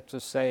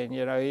detectives saying,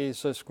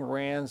 he's just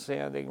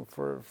grandstanding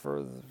for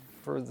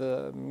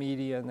the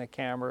media and the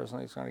cameras,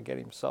 and he's going to get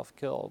himself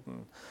killed.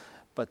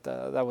 But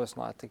that was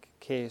not the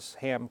case.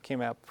 Ham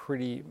came out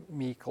pretty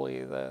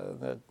meekly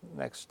the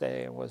next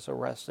day and was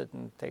arrested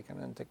and taken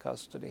into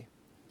custody.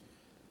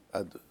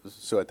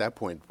 So at that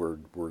point, were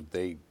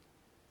they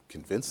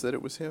convinced that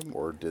it was him,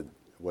 or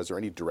was there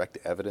any direct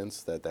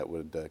evidence that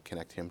would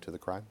connect him to the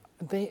crime?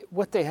 They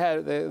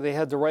had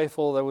the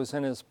rifle that was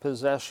in his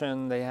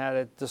possession. They had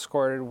it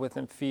discarded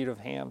within feet of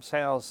Ham's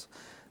house.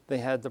 They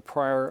had the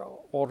prior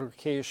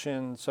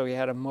altercation, so he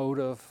had a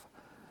motive.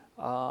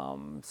 I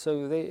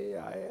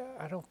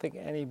don't think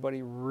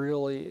anybody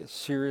really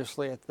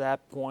seriously at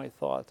that point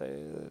thought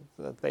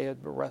that they had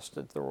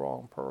arrested the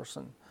wrong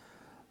person.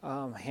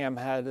 Ham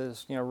had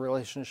his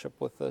relationship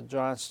with the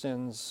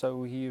Johnstons,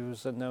 so he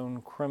was a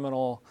known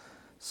criminal.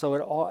 So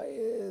it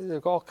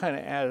all kind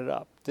of added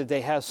up. Did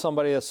they have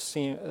somebody that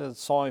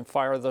saw him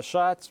fire the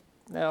shots?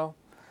 No.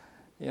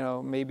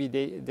 Maybe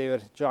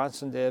David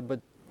Johnson did, but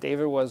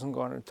David wasn't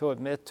going to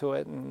admit to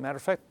it. And matter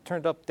of fact, it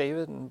turned up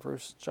David and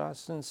Bruce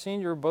Johnston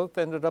Sr. both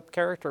ended up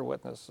character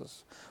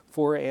witnesses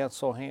for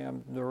Ansel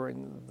Ham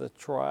during the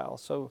trial.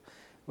 So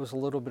it was a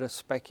little bit of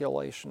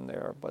speculation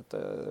there, but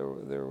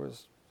there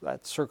was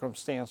that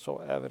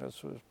circumstantial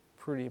evidence was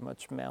pretty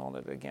much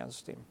mounted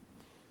against him.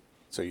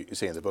 So you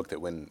say in the book that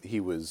when he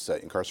was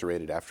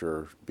incarcerated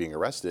after being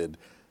arrested,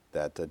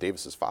 that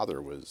Davis's father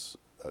was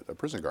a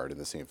prison guard in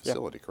the same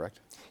facility, correct?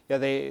 Yeah,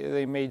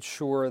 they made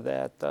sure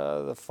that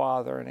the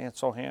father and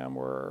Ansel Ham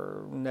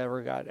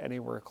never got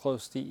anywhere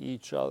close to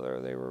each other.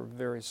 They were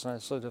very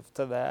sensitive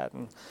to that.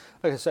 And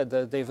like I said,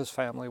 the Davis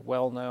family,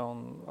 well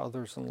known,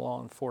 others in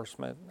law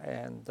enforcement,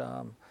 and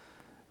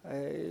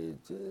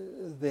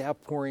the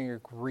outpouring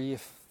of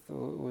grief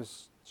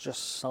was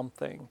just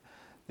something.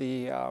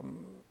 The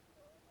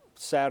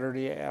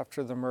Saturday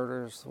after the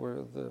murders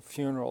were the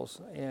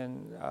funerals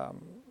in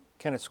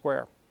Kennett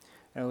Square.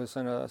 And it was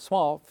in a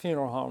small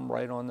funeral home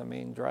right on the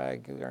main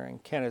drag there in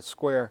Kennett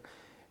Square.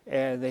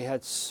 And they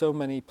had so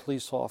many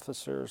police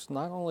officers,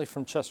 not only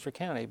from Chester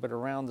County, but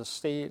around the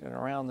state and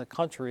around the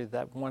country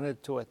that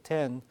wanted to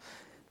attend.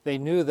 They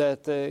knew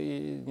that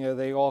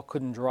they all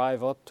couldn't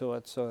drive up to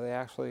it, so they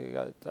actually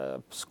got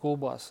school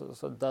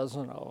buses, a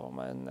dozen of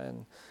them,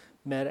 and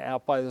met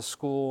out by the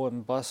school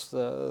and bussed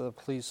the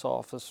police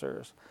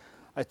officers.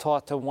 I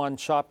talked to one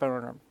shop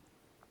owner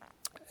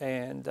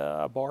and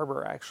a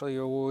barber, actually,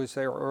 who was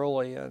there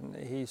early, and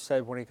he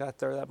said when he got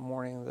there that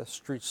morning, the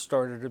streets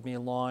started to be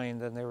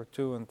lined, and there were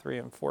 2 and 3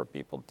 and 4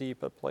 people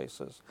deep at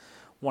places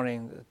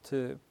wanting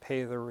to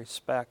pay their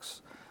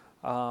respects.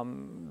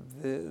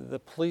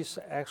 The police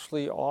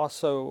actually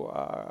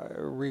also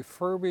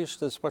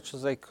refurbished as much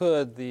as they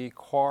could the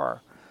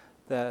car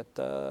that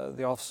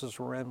the officers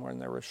were in when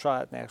they were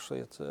shot, and actually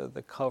it's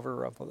the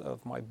cover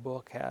of my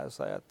book has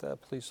that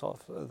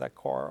that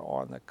car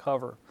on the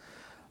cover.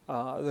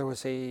 There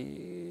was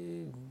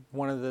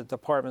one of the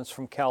departments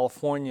from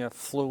California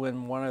flew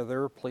in one of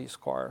their police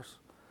cars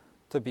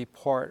to be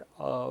part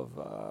of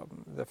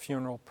the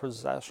funeral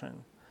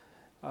procession.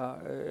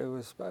 It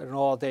was an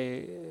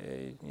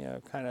all-day,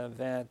 kind of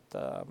event.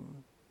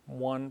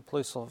 One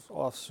police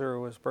officer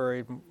was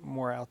buried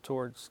more out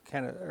towards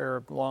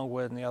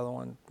Longwood, and the other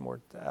one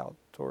more out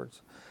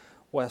towards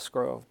West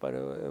Grove. But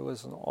it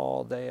was an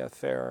all-day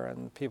affair,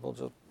 and people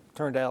just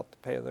turned out to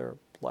pay their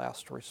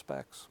last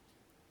respects.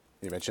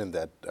 You mentioned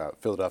that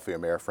Philadelphia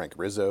Mayor Frank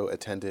Rizzo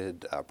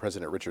attended.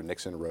 President Richard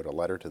Nixon wrote a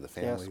letter to the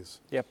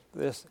families. Yes.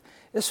 Yep.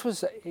 This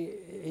was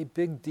a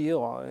big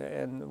deal.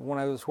 And when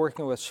I was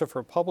working with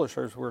Schiffer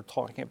Publishers, we were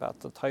talking about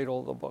the title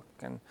of the book.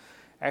 And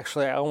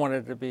actually, I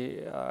wanted it to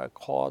be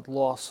called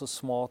Loss of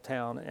Small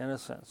Town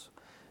Innocence,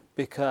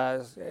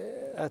 because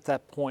at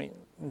that point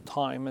in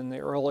time, in the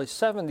early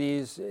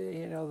 70s,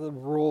 the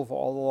rule of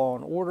law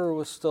and order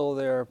was still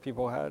there.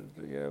 People had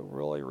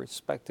really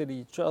respected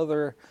each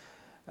other.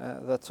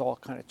 That's all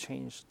kind of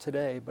changed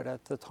today, but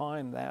at the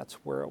time, that's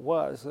where it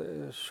was.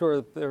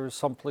 Sure, there were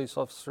some police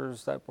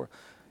officers that were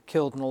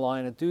killed in the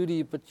line of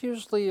duty, but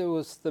usually it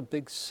was the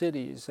big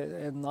cities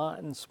and not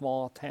in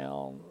small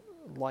town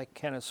like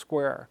Kennett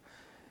Square.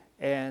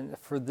 And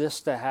for this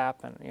to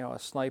happen, a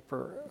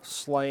sniper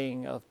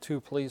slaying of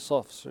 2 police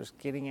officers,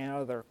 getting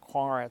out of their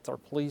car at their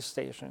police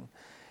station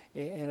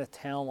in a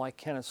town like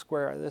Kennett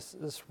Square,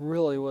 this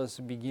really was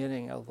the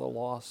beginning of the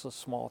loss of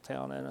small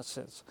town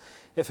innocence.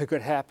 If it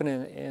could happen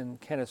in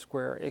Kennett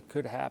Square, it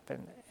could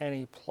happen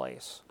any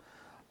place.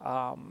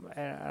 And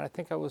I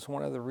think that was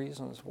one of the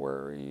reasons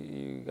where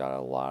you got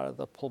a lot of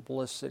the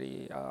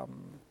publicity,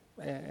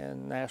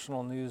 and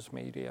national news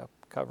media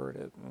covered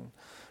it and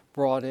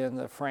brought in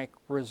the Frank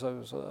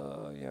Rizzos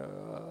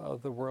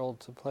of the world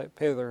to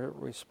pay their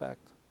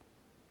respect.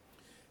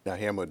 Now,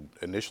 Ham would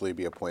initially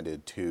be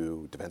appointed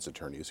 2 defense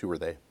attorneys. Who were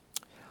they?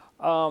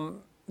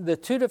 The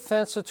 2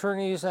 defense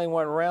attorneys, they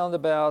went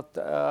roundabout.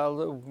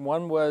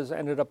 One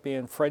ended up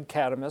being Fred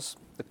Katamus,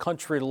 the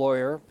country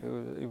lawyer.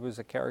 He was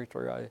a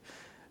character.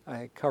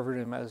 I covered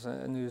him as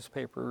a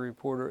newspaper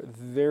reporter.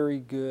 Very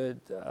good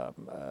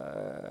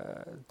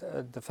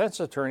defense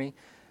attorney.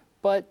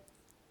 But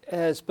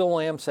as Bill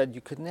Lamb said,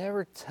 you could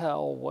never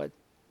tell what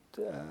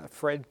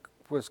Fred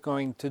was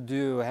going to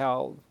do,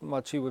 how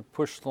much he would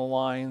push the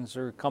lines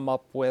or come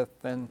up with.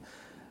 And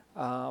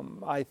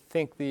I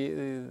think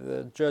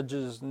the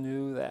judges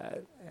knew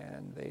that,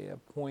 and they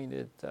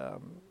appointed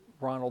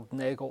Ronald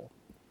Nagel,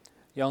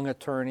 young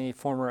attorney,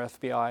 former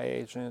FBI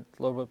agent,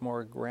 a little bit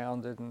more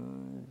grounded,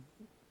 and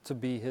to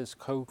be his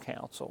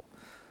co-counsel.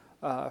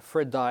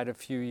 Fred died a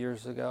few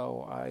years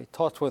ago. I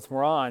talked with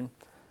Ron,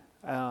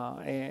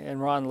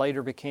 and Ron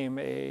later became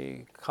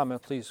a common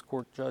pleas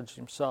court judge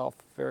himself,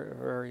 very,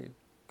 very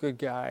good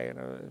guy and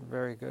a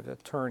very good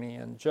attorney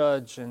and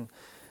judge, and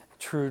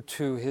true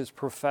to his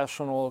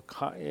professional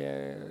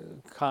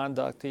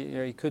conduct.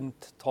 He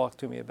couldn't talk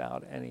to me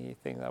about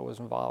anything that was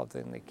involved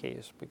in the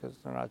case because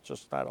they're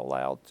not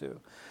allowed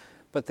to.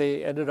 But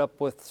they ended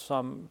up with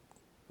some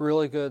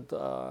really good,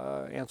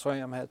 Ansel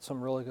Ham had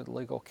some really good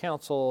legal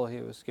counsel. He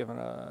was given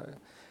a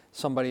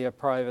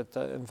private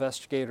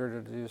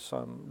investigator to do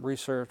some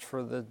research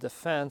for the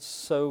defense.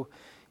 So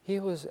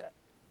he was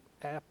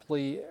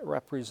aptly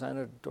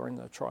represented during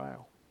the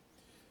trial.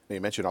 Now,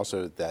 you mentioned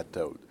also that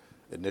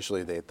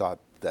initially they thought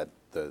that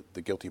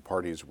the guilty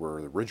parties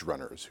were the Ridge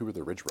Runners. Who were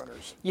the Ridge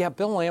Runners? Yeah,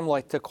 Bill Lamb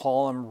liked to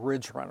call them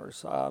Ridge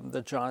Runners,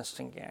 the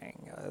Johnston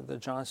gang. The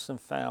Johnston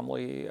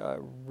family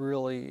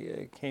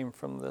really came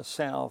from the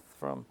South,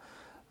 from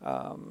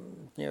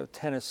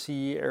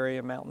Tennessee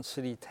area, Mountain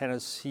City,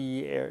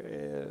 Tennessee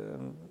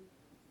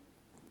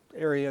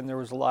area, and there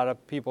was a lot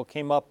of people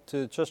came up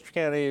to Chester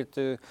County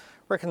to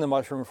work in the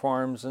mushroom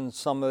farms and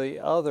some of the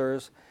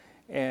others,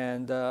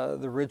 and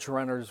the Ridge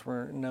Runners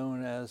were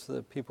known as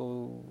the people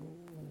who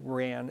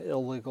ran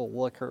illegal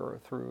liquor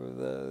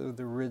through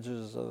the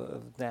ridges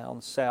of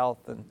down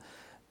south. And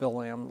Bill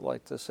Lamb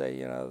liked to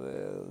say,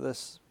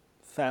 this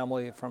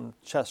family from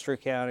Chester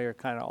County are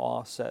kind of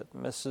offset.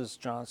 Mrs.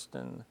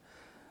 Johnston,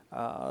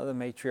 the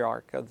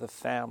matriarch of the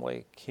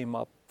family, came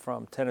up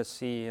from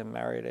Tennessee and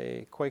married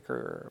a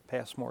Quaker,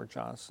 Passmore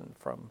Johnson,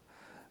 from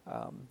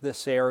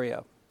this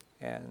area,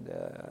 and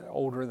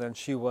older than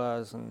she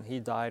was, and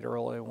he died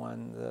early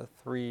when the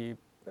 3,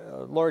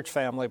 large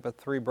family, but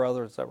 3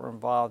 brothers that were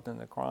involved in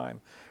the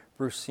crime,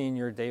 Bruce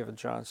Sr., David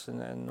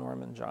Johnston, and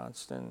Norman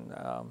Johnston,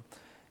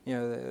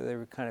 they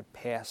would kind of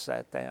pass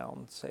that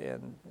down,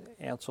 and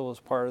Ansel was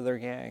part of their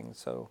gang,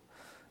 so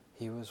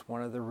he was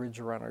one of the Ridge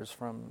Runners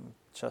from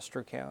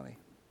Chester County.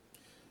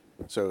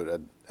 So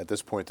at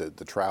this point,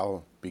 the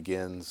trial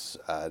begins.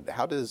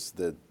 How does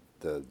the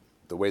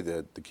way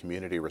that the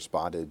community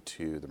responded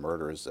to the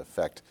murders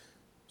affect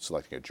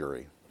selecting a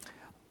jury?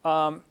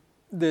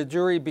 The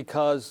jury,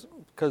 because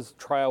the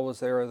trial was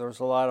there was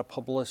a lot of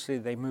publicity.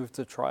 They moved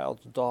the trial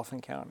to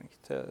Dauphin County,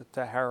 to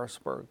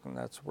Harrisburg, and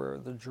that's where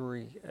the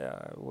jury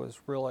was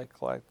really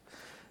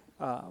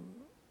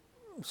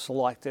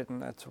selected,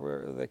 and that's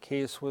where the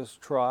case was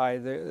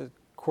tried. Of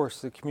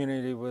course, the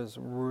community was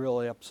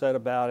really upset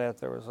about it.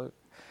 There was a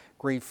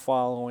great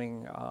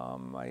following.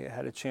 I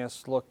had a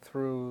chance to look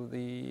through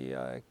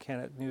the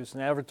Kennett News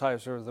and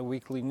Advertiser, the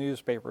weekly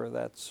newspaper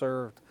that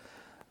served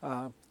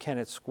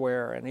Kennett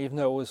Square, and even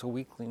though it was a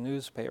weekly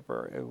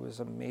newspaper, it was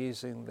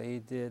amazing. They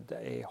did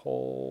a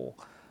whole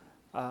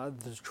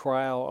the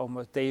trial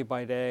almost day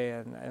by day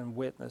and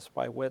witness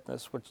by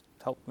witness, which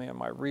helped me in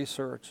my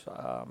research,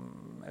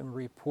 and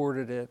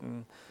reported it,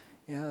 and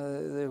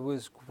it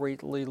was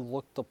greatly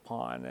looked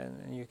upon.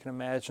 And you can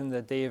imagine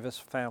the Davis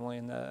family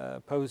and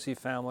the Posey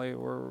family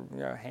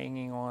were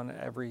hanging on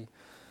every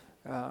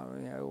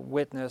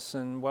witness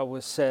and what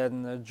was said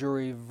in the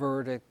jury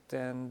verdict,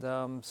 and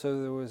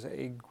so there was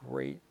a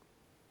great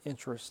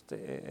interest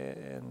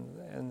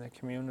in the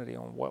community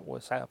on what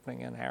was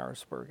happening in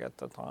Harrisburg at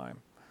the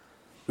time.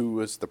 Who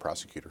was the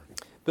prosecutor?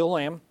 Bill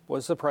Lamb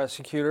was the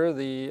prosecutor,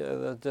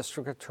 the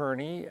district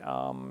attorney.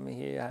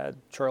 He had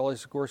Charlie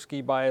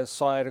Zagorski by his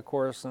side, of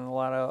course, and a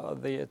lot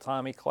of the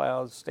Tommy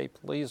Cloud state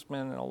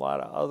policemen and a lot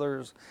of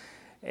others.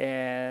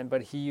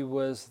 But he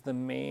was the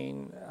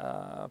main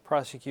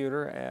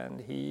prosecutor, and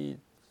he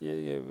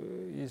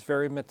he's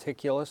very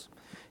meticulous.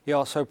 He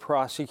also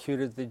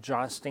prosecuted the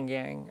Johnston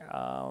gang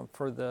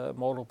for the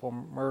multiple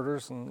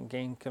murders and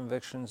gained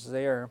convictions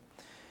there.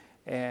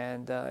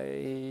 And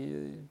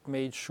he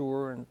made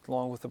sure, and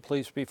along with the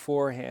police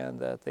beforehand,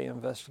 that they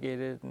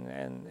investigated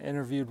and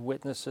interviewed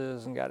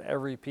witnesses and got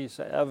every piece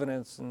of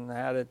evidence and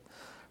had it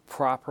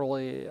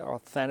properly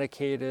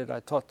authenticated. I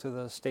talked to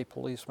the state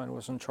policeman who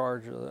was in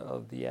charge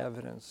of the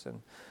evidence,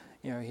 and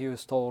he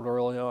was told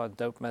early on,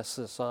 don't mess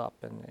this up,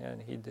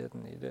 and he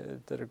didn't. He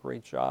did a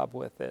great job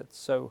with it.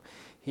 So,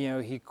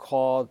 he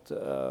called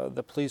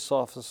the police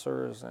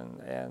officers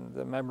and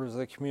the members of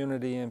the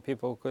community, and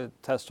people could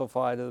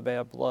testify to the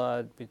bad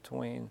blood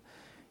between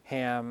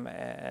Ham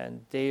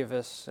and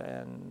Davis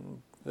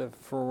and the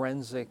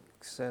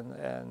forensics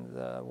and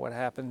what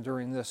happened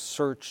during this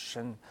search,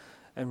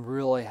 and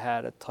really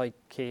had a tight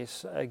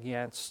case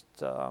against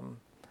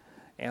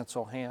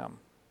Ansel Ham.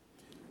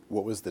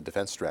 What was the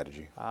defense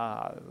strategy?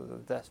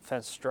 The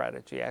defense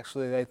strategy.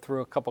 Actually, they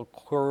threw a couple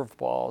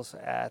curveballs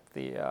at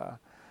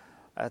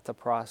the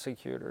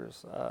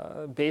prosecutors.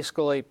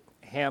 Basically,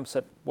 Ham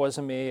said,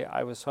 "Wasn't me.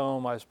 I was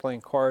home. I was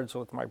playing cards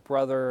with my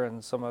brother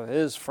and some of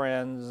his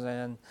friends,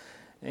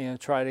 and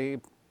try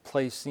to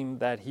place him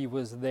that he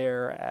was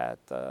there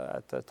at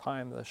the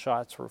time the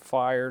shots were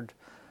fired."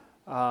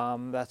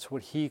 That's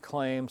what he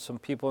claimed. Some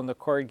people in the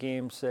card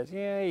game said,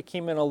 yeah, he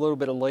came in a little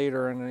bit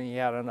later and he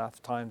had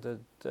enough time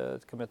to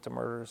commit the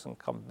murders and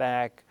come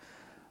back.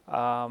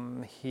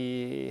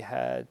 He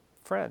had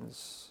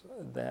friends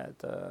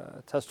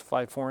that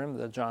testified for him,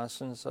 the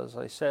Johnsons, as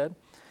I said.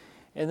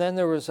 And then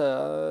there was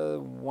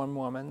one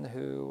woman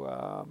who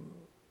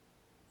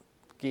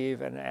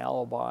gave an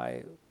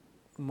alibi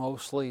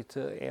mostly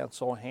to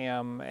Ansel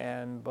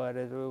Ham, but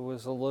it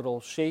was a little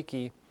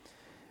shaky.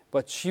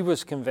 But she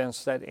was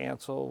convinced that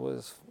Ansel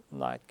was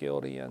not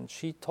guilty, and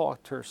she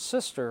talked to her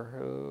sister,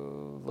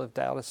 who lived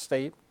out of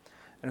state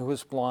and who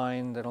was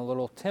blind and a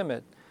little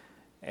timid,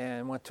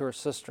 and went to her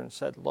sister and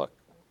said, look,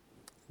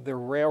 they're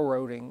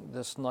railroading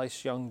this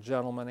nice young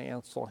gentleman,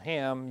 Ansel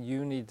Ham.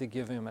 You need to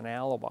give him an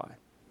alibi.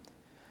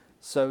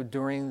 So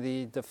during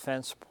the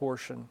defense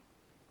portion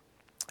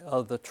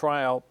of the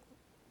trial,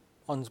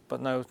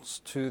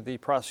 unbeknownst to the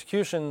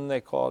prosecution, they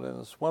called in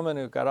this woman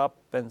who got up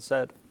and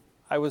said,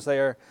 I was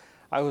there.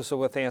 I was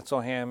with Ansel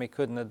Ham. He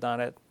couldn't have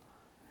done it.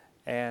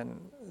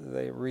 And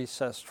they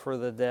recessed for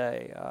the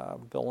day.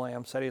 Bill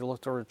Lamb said he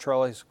looked over at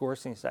Charlie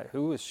Sikorsky and said,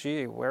 who is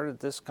she? Where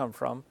did this come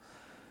from?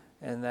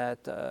 And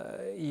that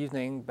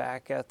evening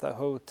back at the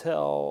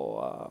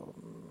hotel,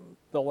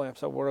 Bill Lamb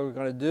said, what are we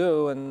going to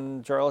do?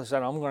 And Charlie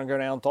said, I'm going to go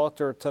down and talk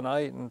to her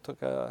tonight, and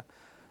took a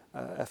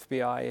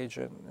FBI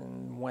agent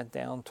and went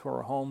down to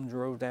her home,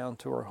 drove down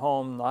to her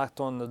home, knocked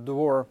on the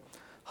door.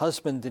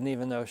 Husband didn't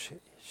even know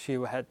she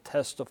had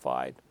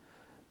testified,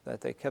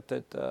 that they kept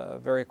it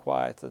very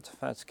quiet. The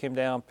defense came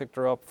down, picked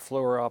her up,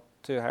 flew her up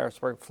to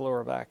Harrisburg, flew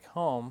her back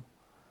home.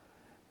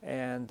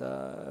 And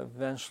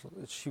eventually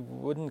she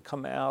wouldn't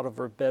come out of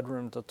her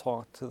bedroom to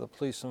talk to the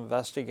police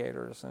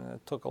investigators. And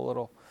it took a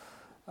little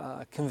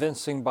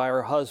convincing by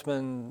her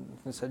husband,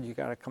 who said, you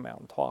got to come out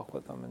and talk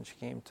with them. And she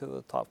came to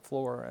the top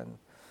floor, and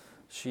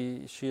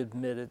she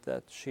admitted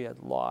that she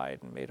had lied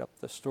and made up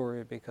the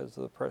story because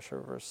of the pressure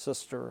of her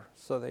sister.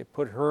 So they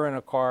put her in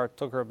a car,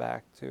 took her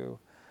back to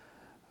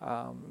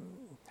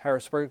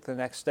Harrisburg the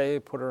next day,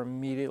 put her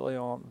immediately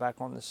back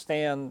on the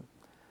stand,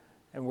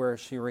 and where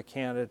she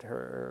recanted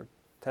her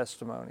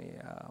testimony.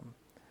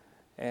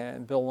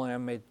 And Bill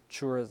Lamb made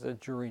sure the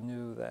jury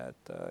knew that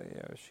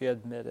she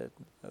admitted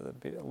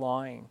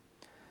lying.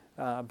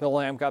 Bill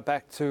Lamb got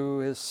back to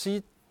his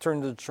seat,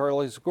 turned to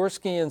Charlie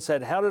Sikorsky and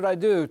said, how did I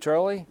do,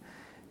 Charlie?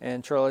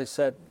 And Charlie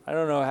said, I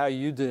don't know how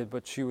you did,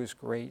 but she was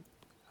great.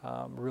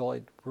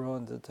 Really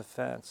ruined the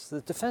defense.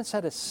 The defense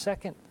had a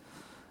second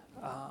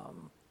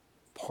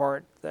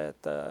part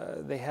that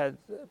they had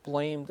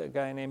blamed a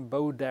guy named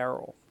Bo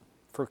Darrell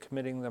for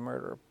committing the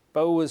murder.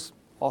 Bo was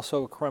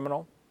also a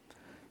criminal.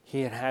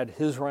 He had had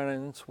his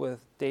run-ins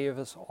with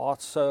Davis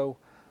also.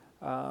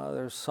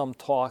 There's some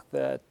talk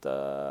that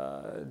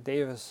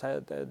Davis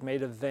had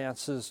made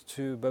advances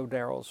to Bo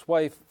Darrell's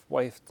wife.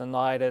 Wife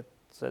denied it,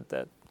 said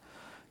that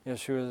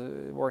she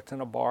worked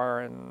in a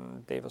bar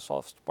and Davis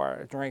offered to buy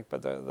her a drink,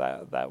 but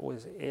that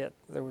was it.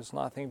 There was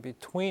nothing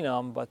between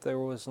them, but there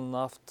was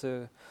enough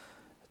to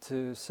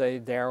say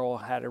Darrell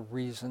had a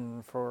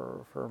reason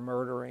for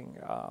murdering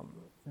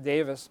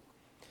Davis.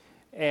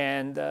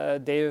 And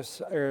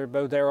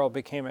Bo Darrell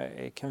became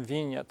a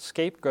convenient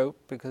scapegoat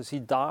because he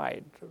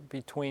died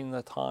between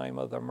the time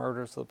of the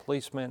murders of the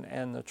policeman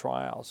and the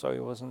trial, so he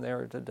wasn't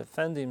there to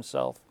defend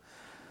himself.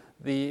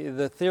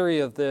 The theory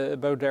of the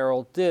Bo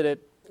Darrell did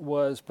it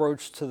was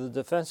broached to the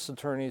defense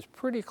attorneys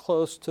pretty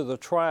close to the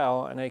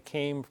trial, and it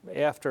came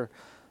after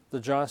the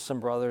Johnston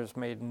brothers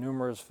made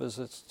numerous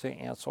visits to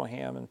Ansel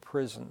Ham in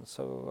prison.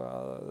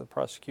 So the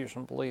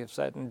prosecution believes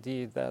that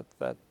indeed that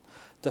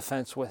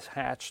defense was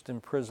hatched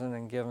in prison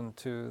and given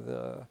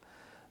to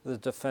the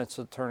defense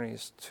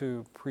attorneys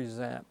to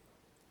present.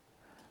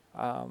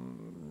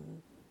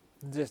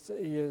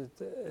 it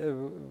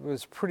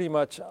was pretty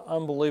much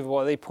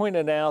unbelievable. They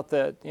pointed out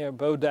that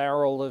Bo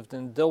Darrell lived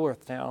in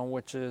Dilworthtown,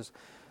 which is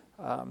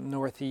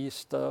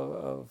northeast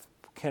of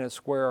Kennett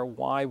Square.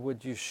 Why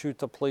would you shoot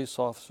the police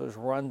officers,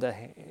 run to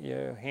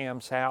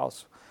Ham's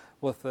house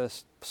with the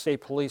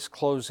state police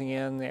closing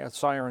in, the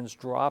sirens,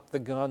 drop the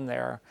gun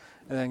there,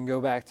 and then go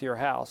back to your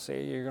house?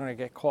 You're going to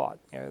get caught.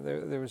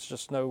 There was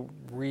just no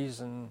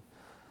reason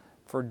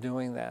for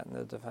doing that, and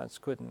the defense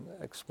couldn't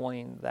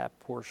explain that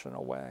portion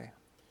away.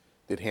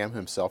 Did Ham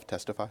himself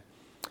testify?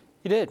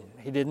 He did.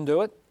 He didn't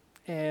do it,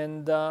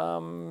 and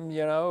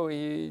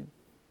he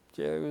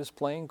was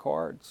playing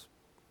cards.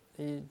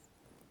 He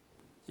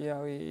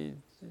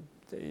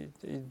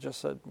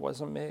just said,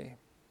 "Wasn't me."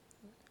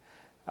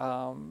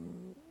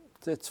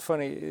 It's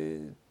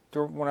funny.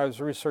 When I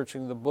was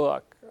researching the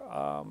book,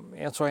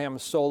 Ansel Ham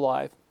is still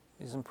alive.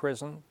 He's in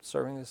prison,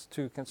 serving his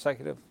 2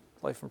 consecutive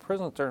life in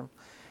prison terms.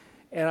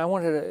 And I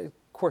wanted to,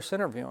 of course,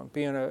 interview him.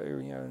 Being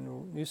a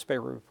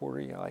newspaper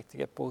reporter, you like to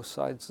get both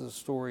sides of the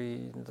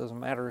story. It doesn't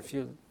matter if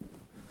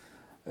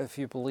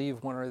you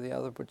believe one or the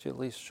other, but you at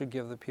least should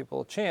give the people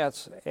a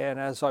chance. And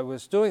as I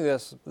was doing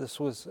this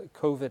was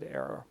COVID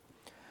era.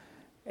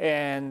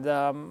 And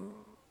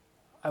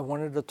I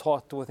wanted to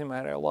talk with him. I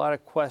had a lot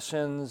of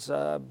questions,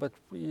 but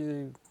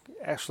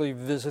actually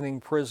visiting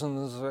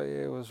prisons,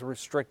 it was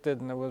restricted,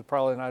 and it was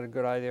probably not a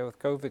good idea with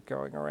COVID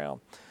going around.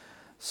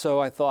 So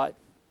I thought,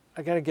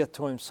 I got to get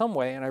to him some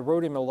way, and I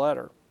wrote him a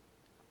letter,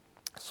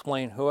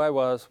 explain who I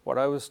was, what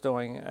I was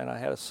doing, and I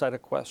had a set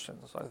of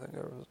questions. I think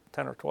there was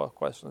 10 or 12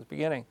 questions at the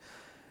beginning.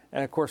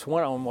 And of course,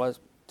 one of them was,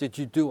 did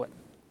you do it?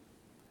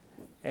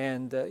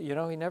 And,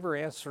 he never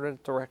answered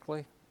it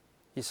directly.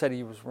 He said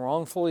he was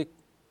wrongfully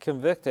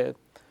convicted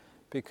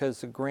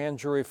because the grand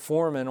jury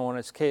foreman on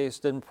his case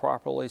didn't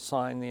properly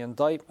sign the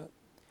indictment.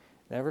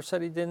 Never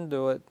said he didn't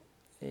do it.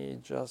 He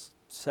just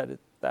said it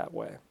that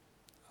way,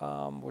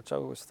 which I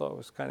always thought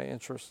was kind of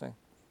interesting.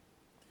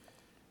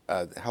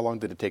 How long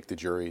did it take the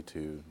jury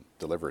to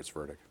deliver its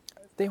verdict?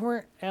 They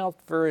weren't out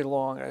very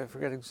long. I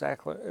forget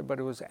exactly, but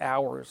it was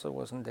hours. It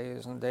wasn't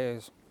days and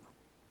days.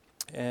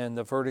 And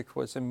the verdict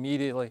was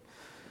immediately,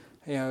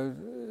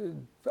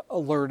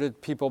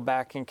 alerted people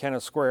back in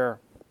Kennett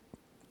Square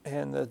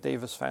and the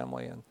Davis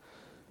family, and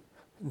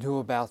knew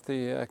about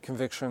the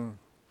conviction.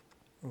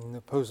 And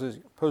the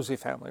Posey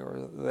family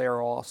were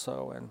there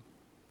also, and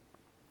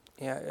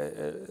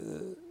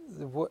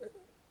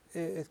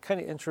it's kind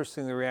of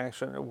interesting, the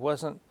reaction. It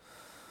wasn't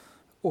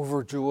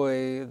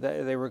overjoy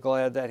that they were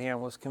glad that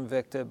Ham was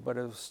convicted, but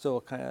it was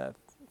still kind of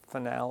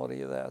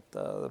finality that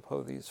the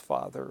Posey's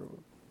father,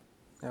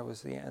 that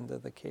was the end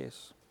of the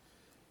case.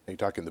 You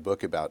talk in the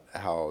book about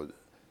how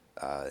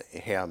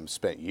Ham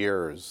spent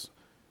years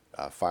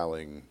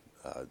filing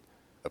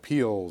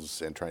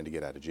appeals and trying to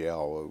get out of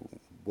jail.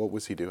 What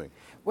was he doing?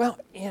 Well,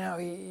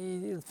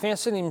 he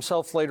fancied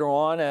himself later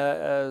on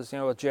as a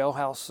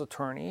jailhouse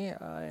attorney,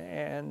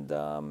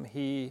 and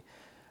he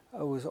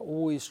was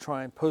always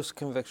trying,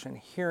 post-conviction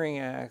hearing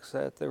acts,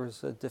 that there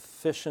was a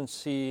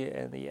deficiency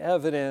in the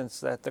evidence,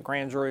 that the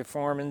grand jury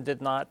foreman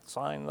did not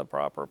sign the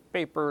proper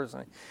papers,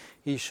 and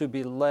he should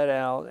be let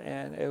out.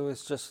 And it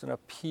was just an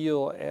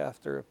appeal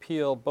after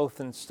appeal, both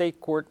in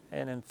state court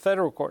and in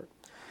federal court.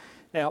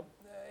 Now,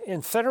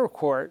 in federal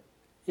court,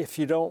 if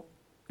you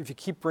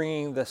keep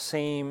bringing the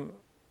same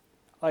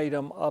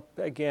item up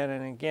again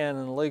and again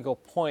in a legal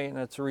point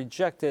and it's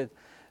rejected,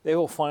 they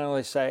will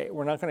finally say,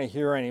 we're not going to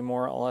hear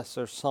anymore unless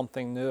there's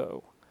something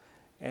new.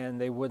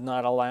 And they would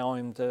not allow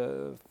him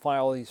to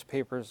file these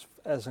papers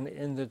as an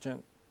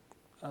indigent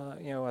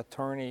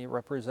attorney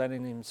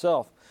representing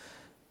himself.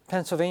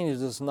 Pennsylvania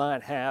does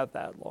not have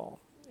that law.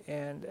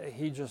 And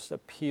he just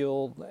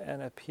appealed,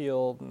 and I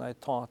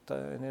talked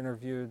and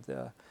interviewed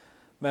the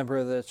member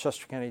of the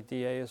Chester County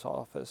DA's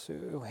office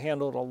who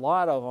handled a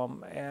lot of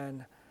them,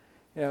 and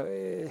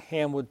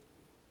Ham would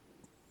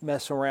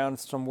mess around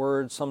with some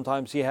words.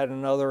 Sometimes he had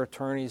another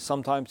attorney,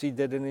 sometimes he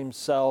did it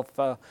himself,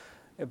 but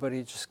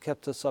he just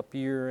kept us up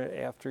year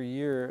after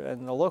year.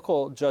 And the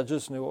local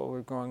judges knew what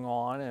was going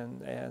on,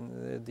 and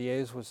the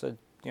DA's would say,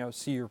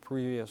 see your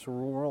previous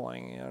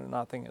ruling,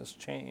 nothing has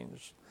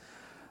changed.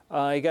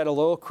 He got a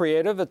little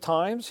creative at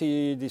times.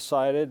 He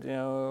decided,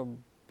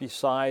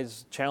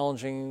 besides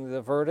challenging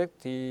the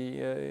verdict,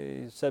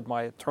 he said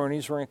my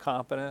attorneys were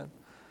incompetent,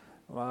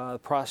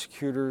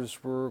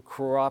 prosecutors were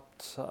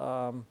corrupt,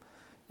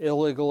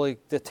 illegally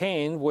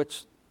detained,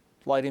 which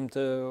led him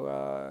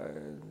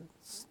to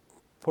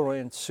put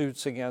in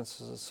suits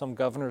against some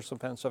governors of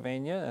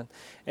Pennsylvania,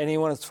 and he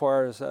went as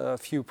far as a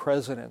few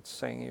presidents,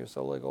 saying he was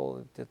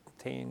illegally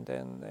detained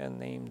and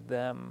named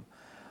them.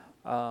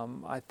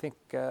 I think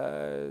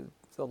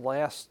the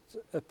last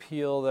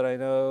appeal that I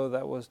know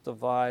that was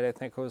divided, I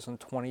think it was in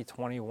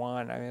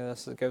 2021. I mean,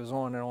 this goes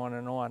on and on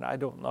and on. I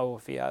don't know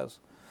if he has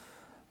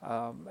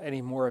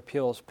any more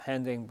appeals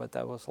pending, but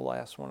that was the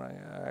last one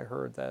I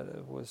heard that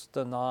it was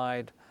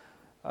denied.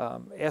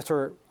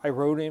 After I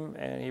wrote him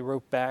and he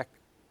wrote back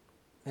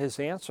his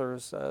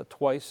answers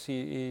twice,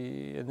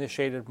 he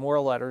initiated more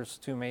letters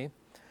to me,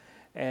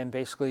 and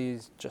basically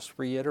just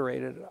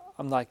reiterated,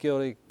 I'm not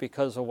guilty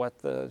because of what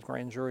the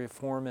grand jury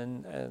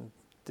foreman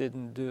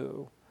didn't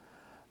do.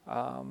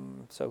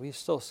 So he's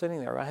still sitting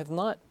there. I have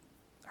not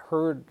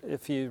heard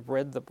if you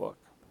read the book.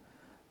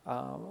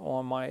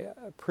 On my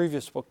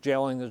previous book,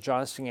 Jailing the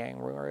Johnston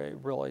Gang, where I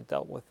really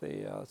dealt with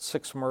the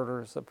 6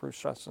 murders that Bruce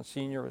Johnston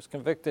Sr. was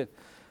convicted.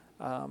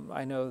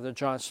 I know the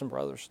Johnston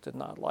brothers did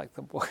not like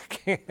the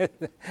book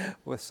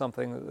with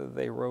something that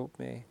they wrote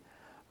me.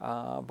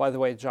 By the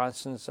way,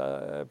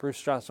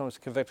 Bruce Johnston was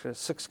convicted of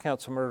 6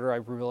 counts of murder. I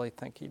really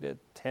think he did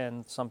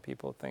 10. Some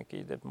people think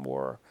he did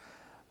more.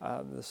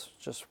 This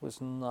just was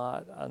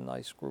not a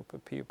nice group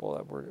of people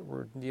that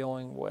were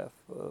dealing with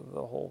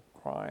the whole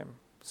crime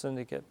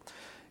syndicate.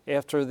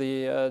 After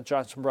the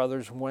Johnston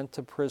brothers went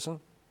to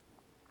prison,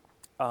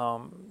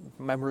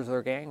 members of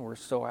their gang were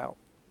still out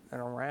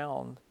and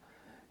around,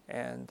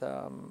 and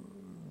the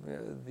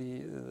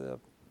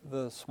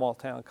small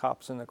town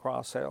cops in the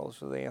Crosshairs,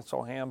 the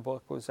Ansel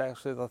Handbook, was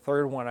actually the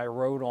 3rd one I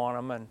wrote on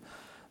them, and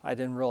I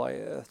didn't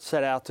really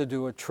set out to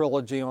do a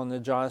trilogy on the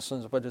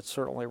Johnstons, but it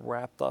certainly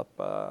wrapped up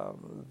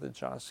the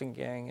Johnston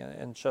gang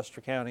in Chester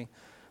County.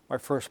 My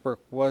first book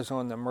was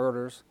on the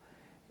murders,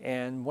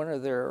 and one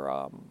of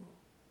their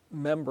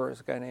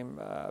members, a guy named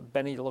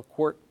Benny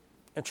LaCourte,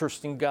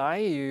 interesting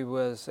guy. He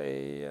was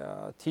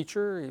a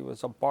teacher, he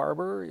was a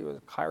barber, he was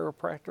a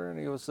chiropractor, and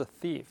he was a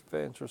thief.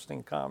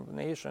 Interesting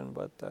combination.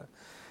 But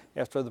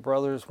after the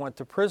brothers went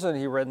to prison,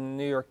 he read in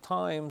the New York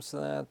Times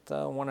that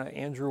one of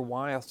Andrew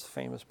Wyeth's,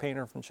 famous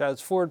painter from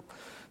Chadds Ford,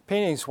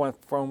 paintings went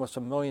for almost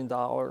 $1 million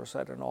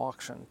at an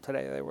auction.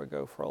 Today they would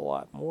go for a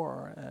lot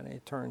more. And he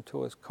turned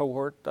to his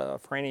cohort,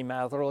 Franny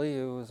Matherly,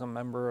 who was a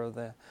member of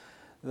the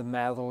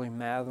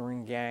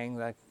Matherly-Mathering gang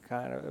that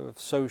kind of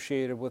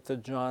associated with the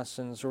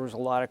Johnstons. There was a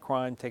lot of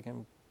crime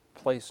taking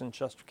place in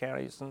Chester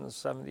counties in the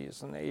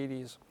 70s and the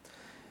 80s.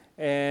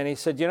 And he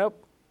said,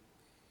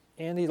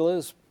 Andy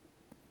lives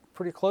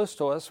pretty close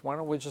to us. Why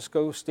don't we just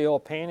go steal a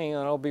painting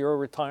and it'll be our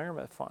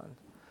retirement fund?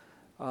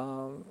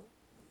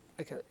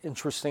 Like an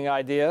interesting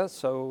idea.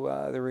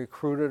 So they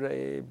recruited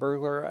a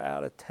burglar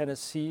out of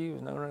Tennessee who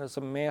was known as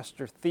a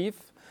master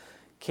thief.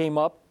 Came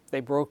up. They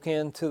broke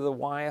into the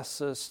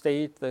Wyeth's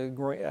estate, the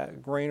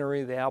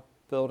granary, the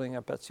outbuilding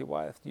that Betsy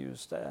Wyeth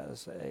used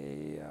as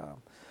a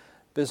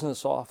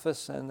business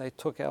office, and they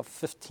took out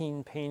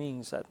 15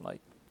 paintings that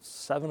night,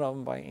 7 of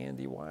them by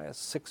Andy Wyeth,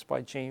 6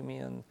 by Jamie,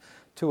 and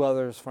 2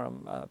 others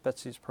from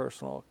Betsy's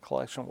personal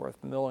collection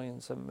worth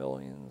millions and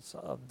millions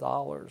of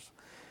dollars.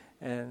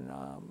 And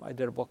I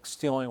did a book,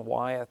 Stealing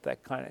Wyeth,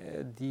 that kind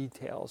of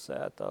details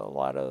that. A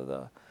lot of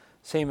the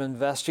same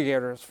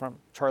investigators from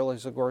Charlie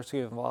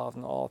Zagorski involved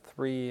in all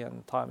 3,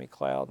 and Tommy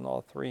Cloud in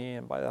all 3,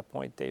 and by that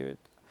point David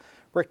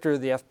Richter,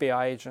 the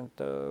FBI agent,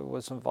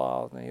 was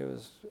involved, and he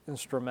was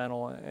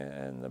instrumental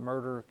in the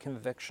murder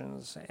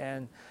convictions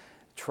and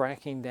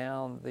tracking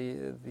down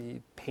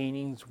the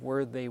paintings,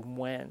 where they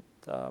went.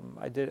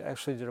 I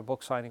actually did a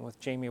book signing with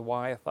Jamie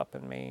Wyeth up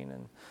in Maine,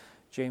 and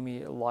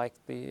Jamie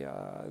liked the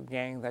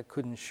gang that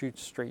couldn't shoot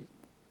straight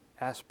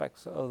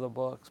aspects of the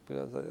books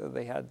because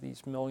they had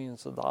these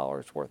millions of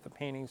dollars worth of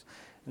paintings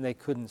and they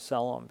couldn't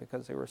sell them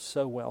because they were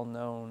so well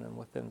known, and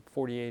within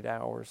 48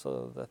 hours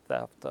of the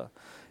theft,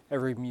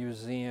 every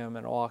museum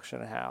and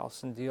auction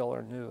house and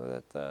dealer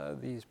knew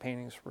that these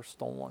paintings were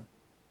stolen.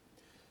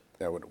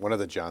 Now, one of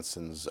the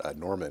Johnstons,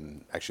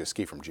 Norman, actually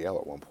escaped from jail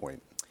at one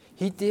point.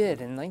 He did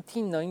in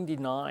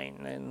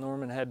 1999, and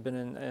Norman had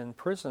been in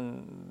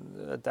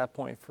prison at that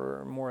point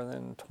for more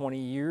than 20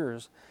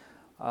 years.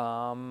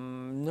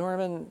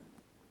 Norman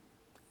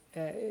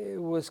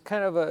was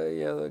kind of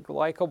a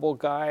likable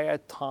guy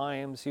at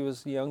times. He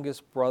was the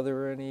youngest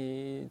brother, and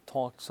he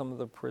talked some of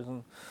the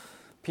prison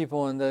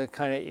people into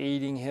kind of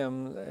aiding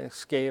him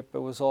escape. It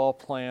was all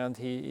planned.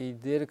 He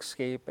did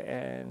escape,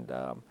 and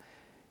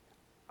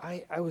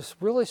I was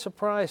really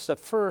surprised at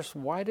first.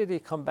 Why did he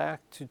come back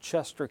to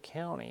Chester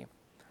County?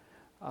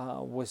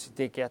 Was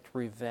to get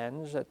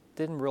revenge? That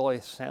didn't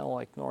really sound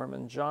like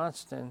Norman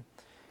Johnston.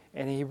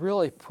 And he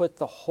really put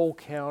the whole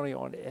county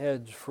on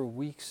edge for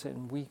weeks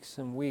and weeks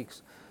and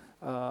weeks.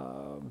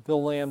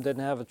 Bill Lamb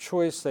didn't have a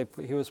choice.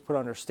 He was put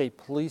under state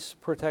police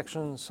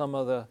protection. Some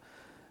of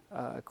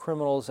the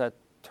criminals that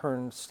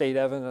turned state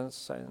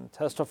evidence and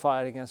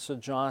testified against the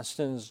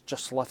Johnstons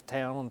just left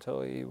town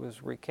until he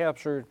was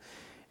recaptured.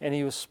 And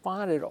he was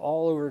spotted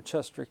all over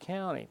Chester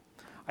County.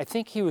 I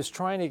think he was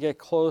trying to get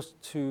close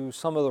to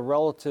some of the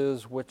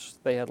relatives which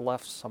they had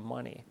left some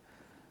money.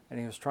 And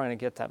he was trying to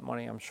get that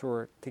money, I'm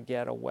sure, to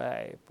get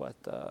away. But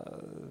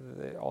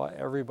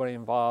everybody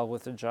involved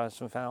with the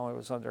Johnston family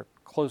was under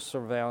close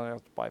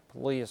surveillance by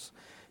police.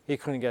 He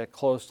couldn't get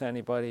close to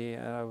anybody.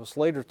 And I was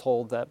later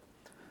told that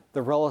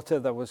the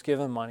relative that was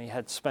given money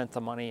had spent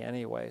the money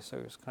anyway, so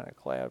he was kind of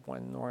glad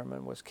when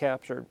Norman was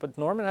captured. But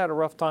Norman had a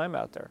rough time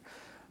out there.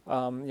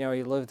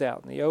 He lived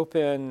out in the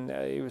open.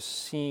 He was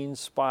seen,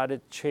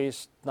 spotted,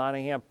 chased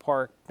Nottingham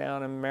Park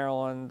down in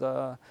Maryland,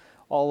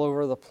 all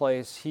over the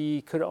place.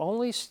 He could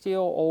only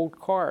steal old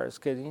cars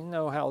because he didn't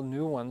know how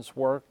new ones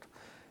worked.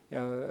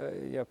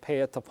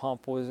 pay at the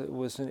pump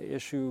was an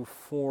issue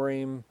for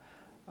him.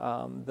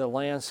 The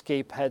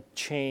landscape had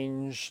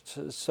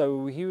changed,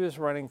 so he was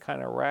running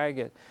kind of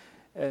ragged.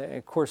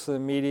 Of course, the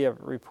media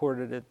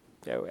reported it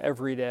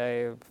every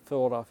day.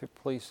 Philadelphia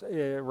police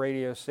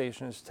radio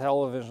stations,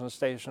 television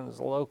stations,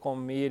 local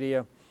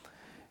media,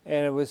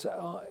 and it was.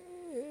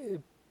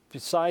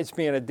 Besides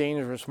being a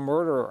dangerous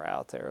murderer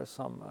out there,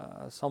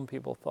 some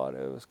people thought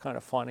it was kind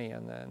of funny,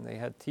 and then they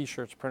had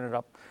T-shirts printed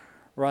up,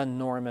 "Run,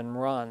 Norman,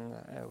 run,"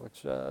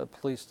 which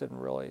police didn't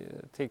really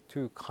take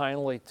too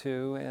kindly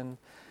to. And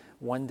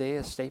one day,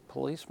 a state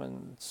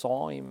policeman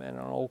saw him in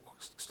an old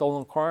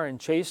stolen car and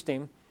chased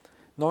him.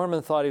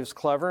 Norman thought he was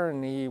clever,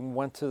 and he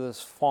went to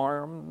this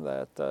farm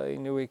that he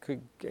knew he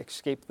could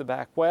escape the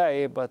back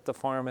way, but the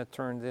farm had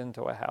turned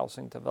into a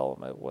housing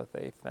development with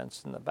a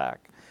fence in the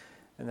back.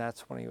 And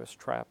that's when he was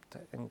trapped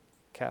and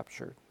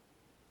captured.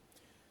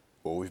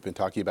 Well, we've been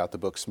talking about the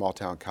book Small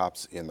Town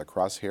Cops in the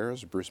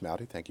Crosshairs. Bruce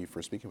Mowday, thank you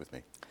for speaking with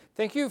me.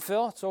 Thank you,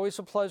 Phil. It's always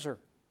a pleasure.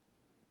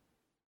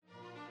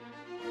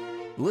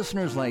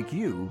 Listeners like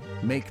you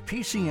make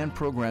PCN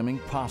programming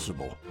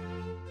possible.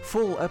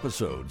 Full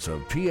episodes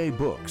of PA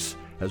Books,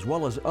 as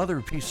well as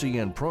other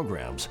PCN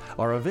programs,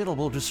 are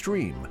available to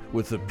stream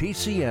with the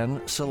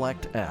PCN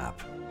Select app.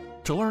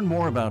 To learn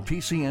more about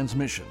PCN's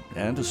mission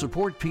and to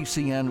support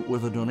PCN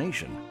with a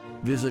donation,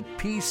 visit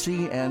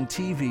pcntv.com.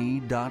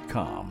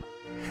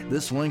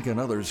 This link and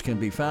others can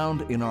be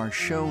found in our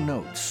show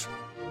notes.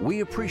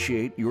 We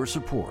appreciate your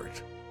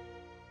support.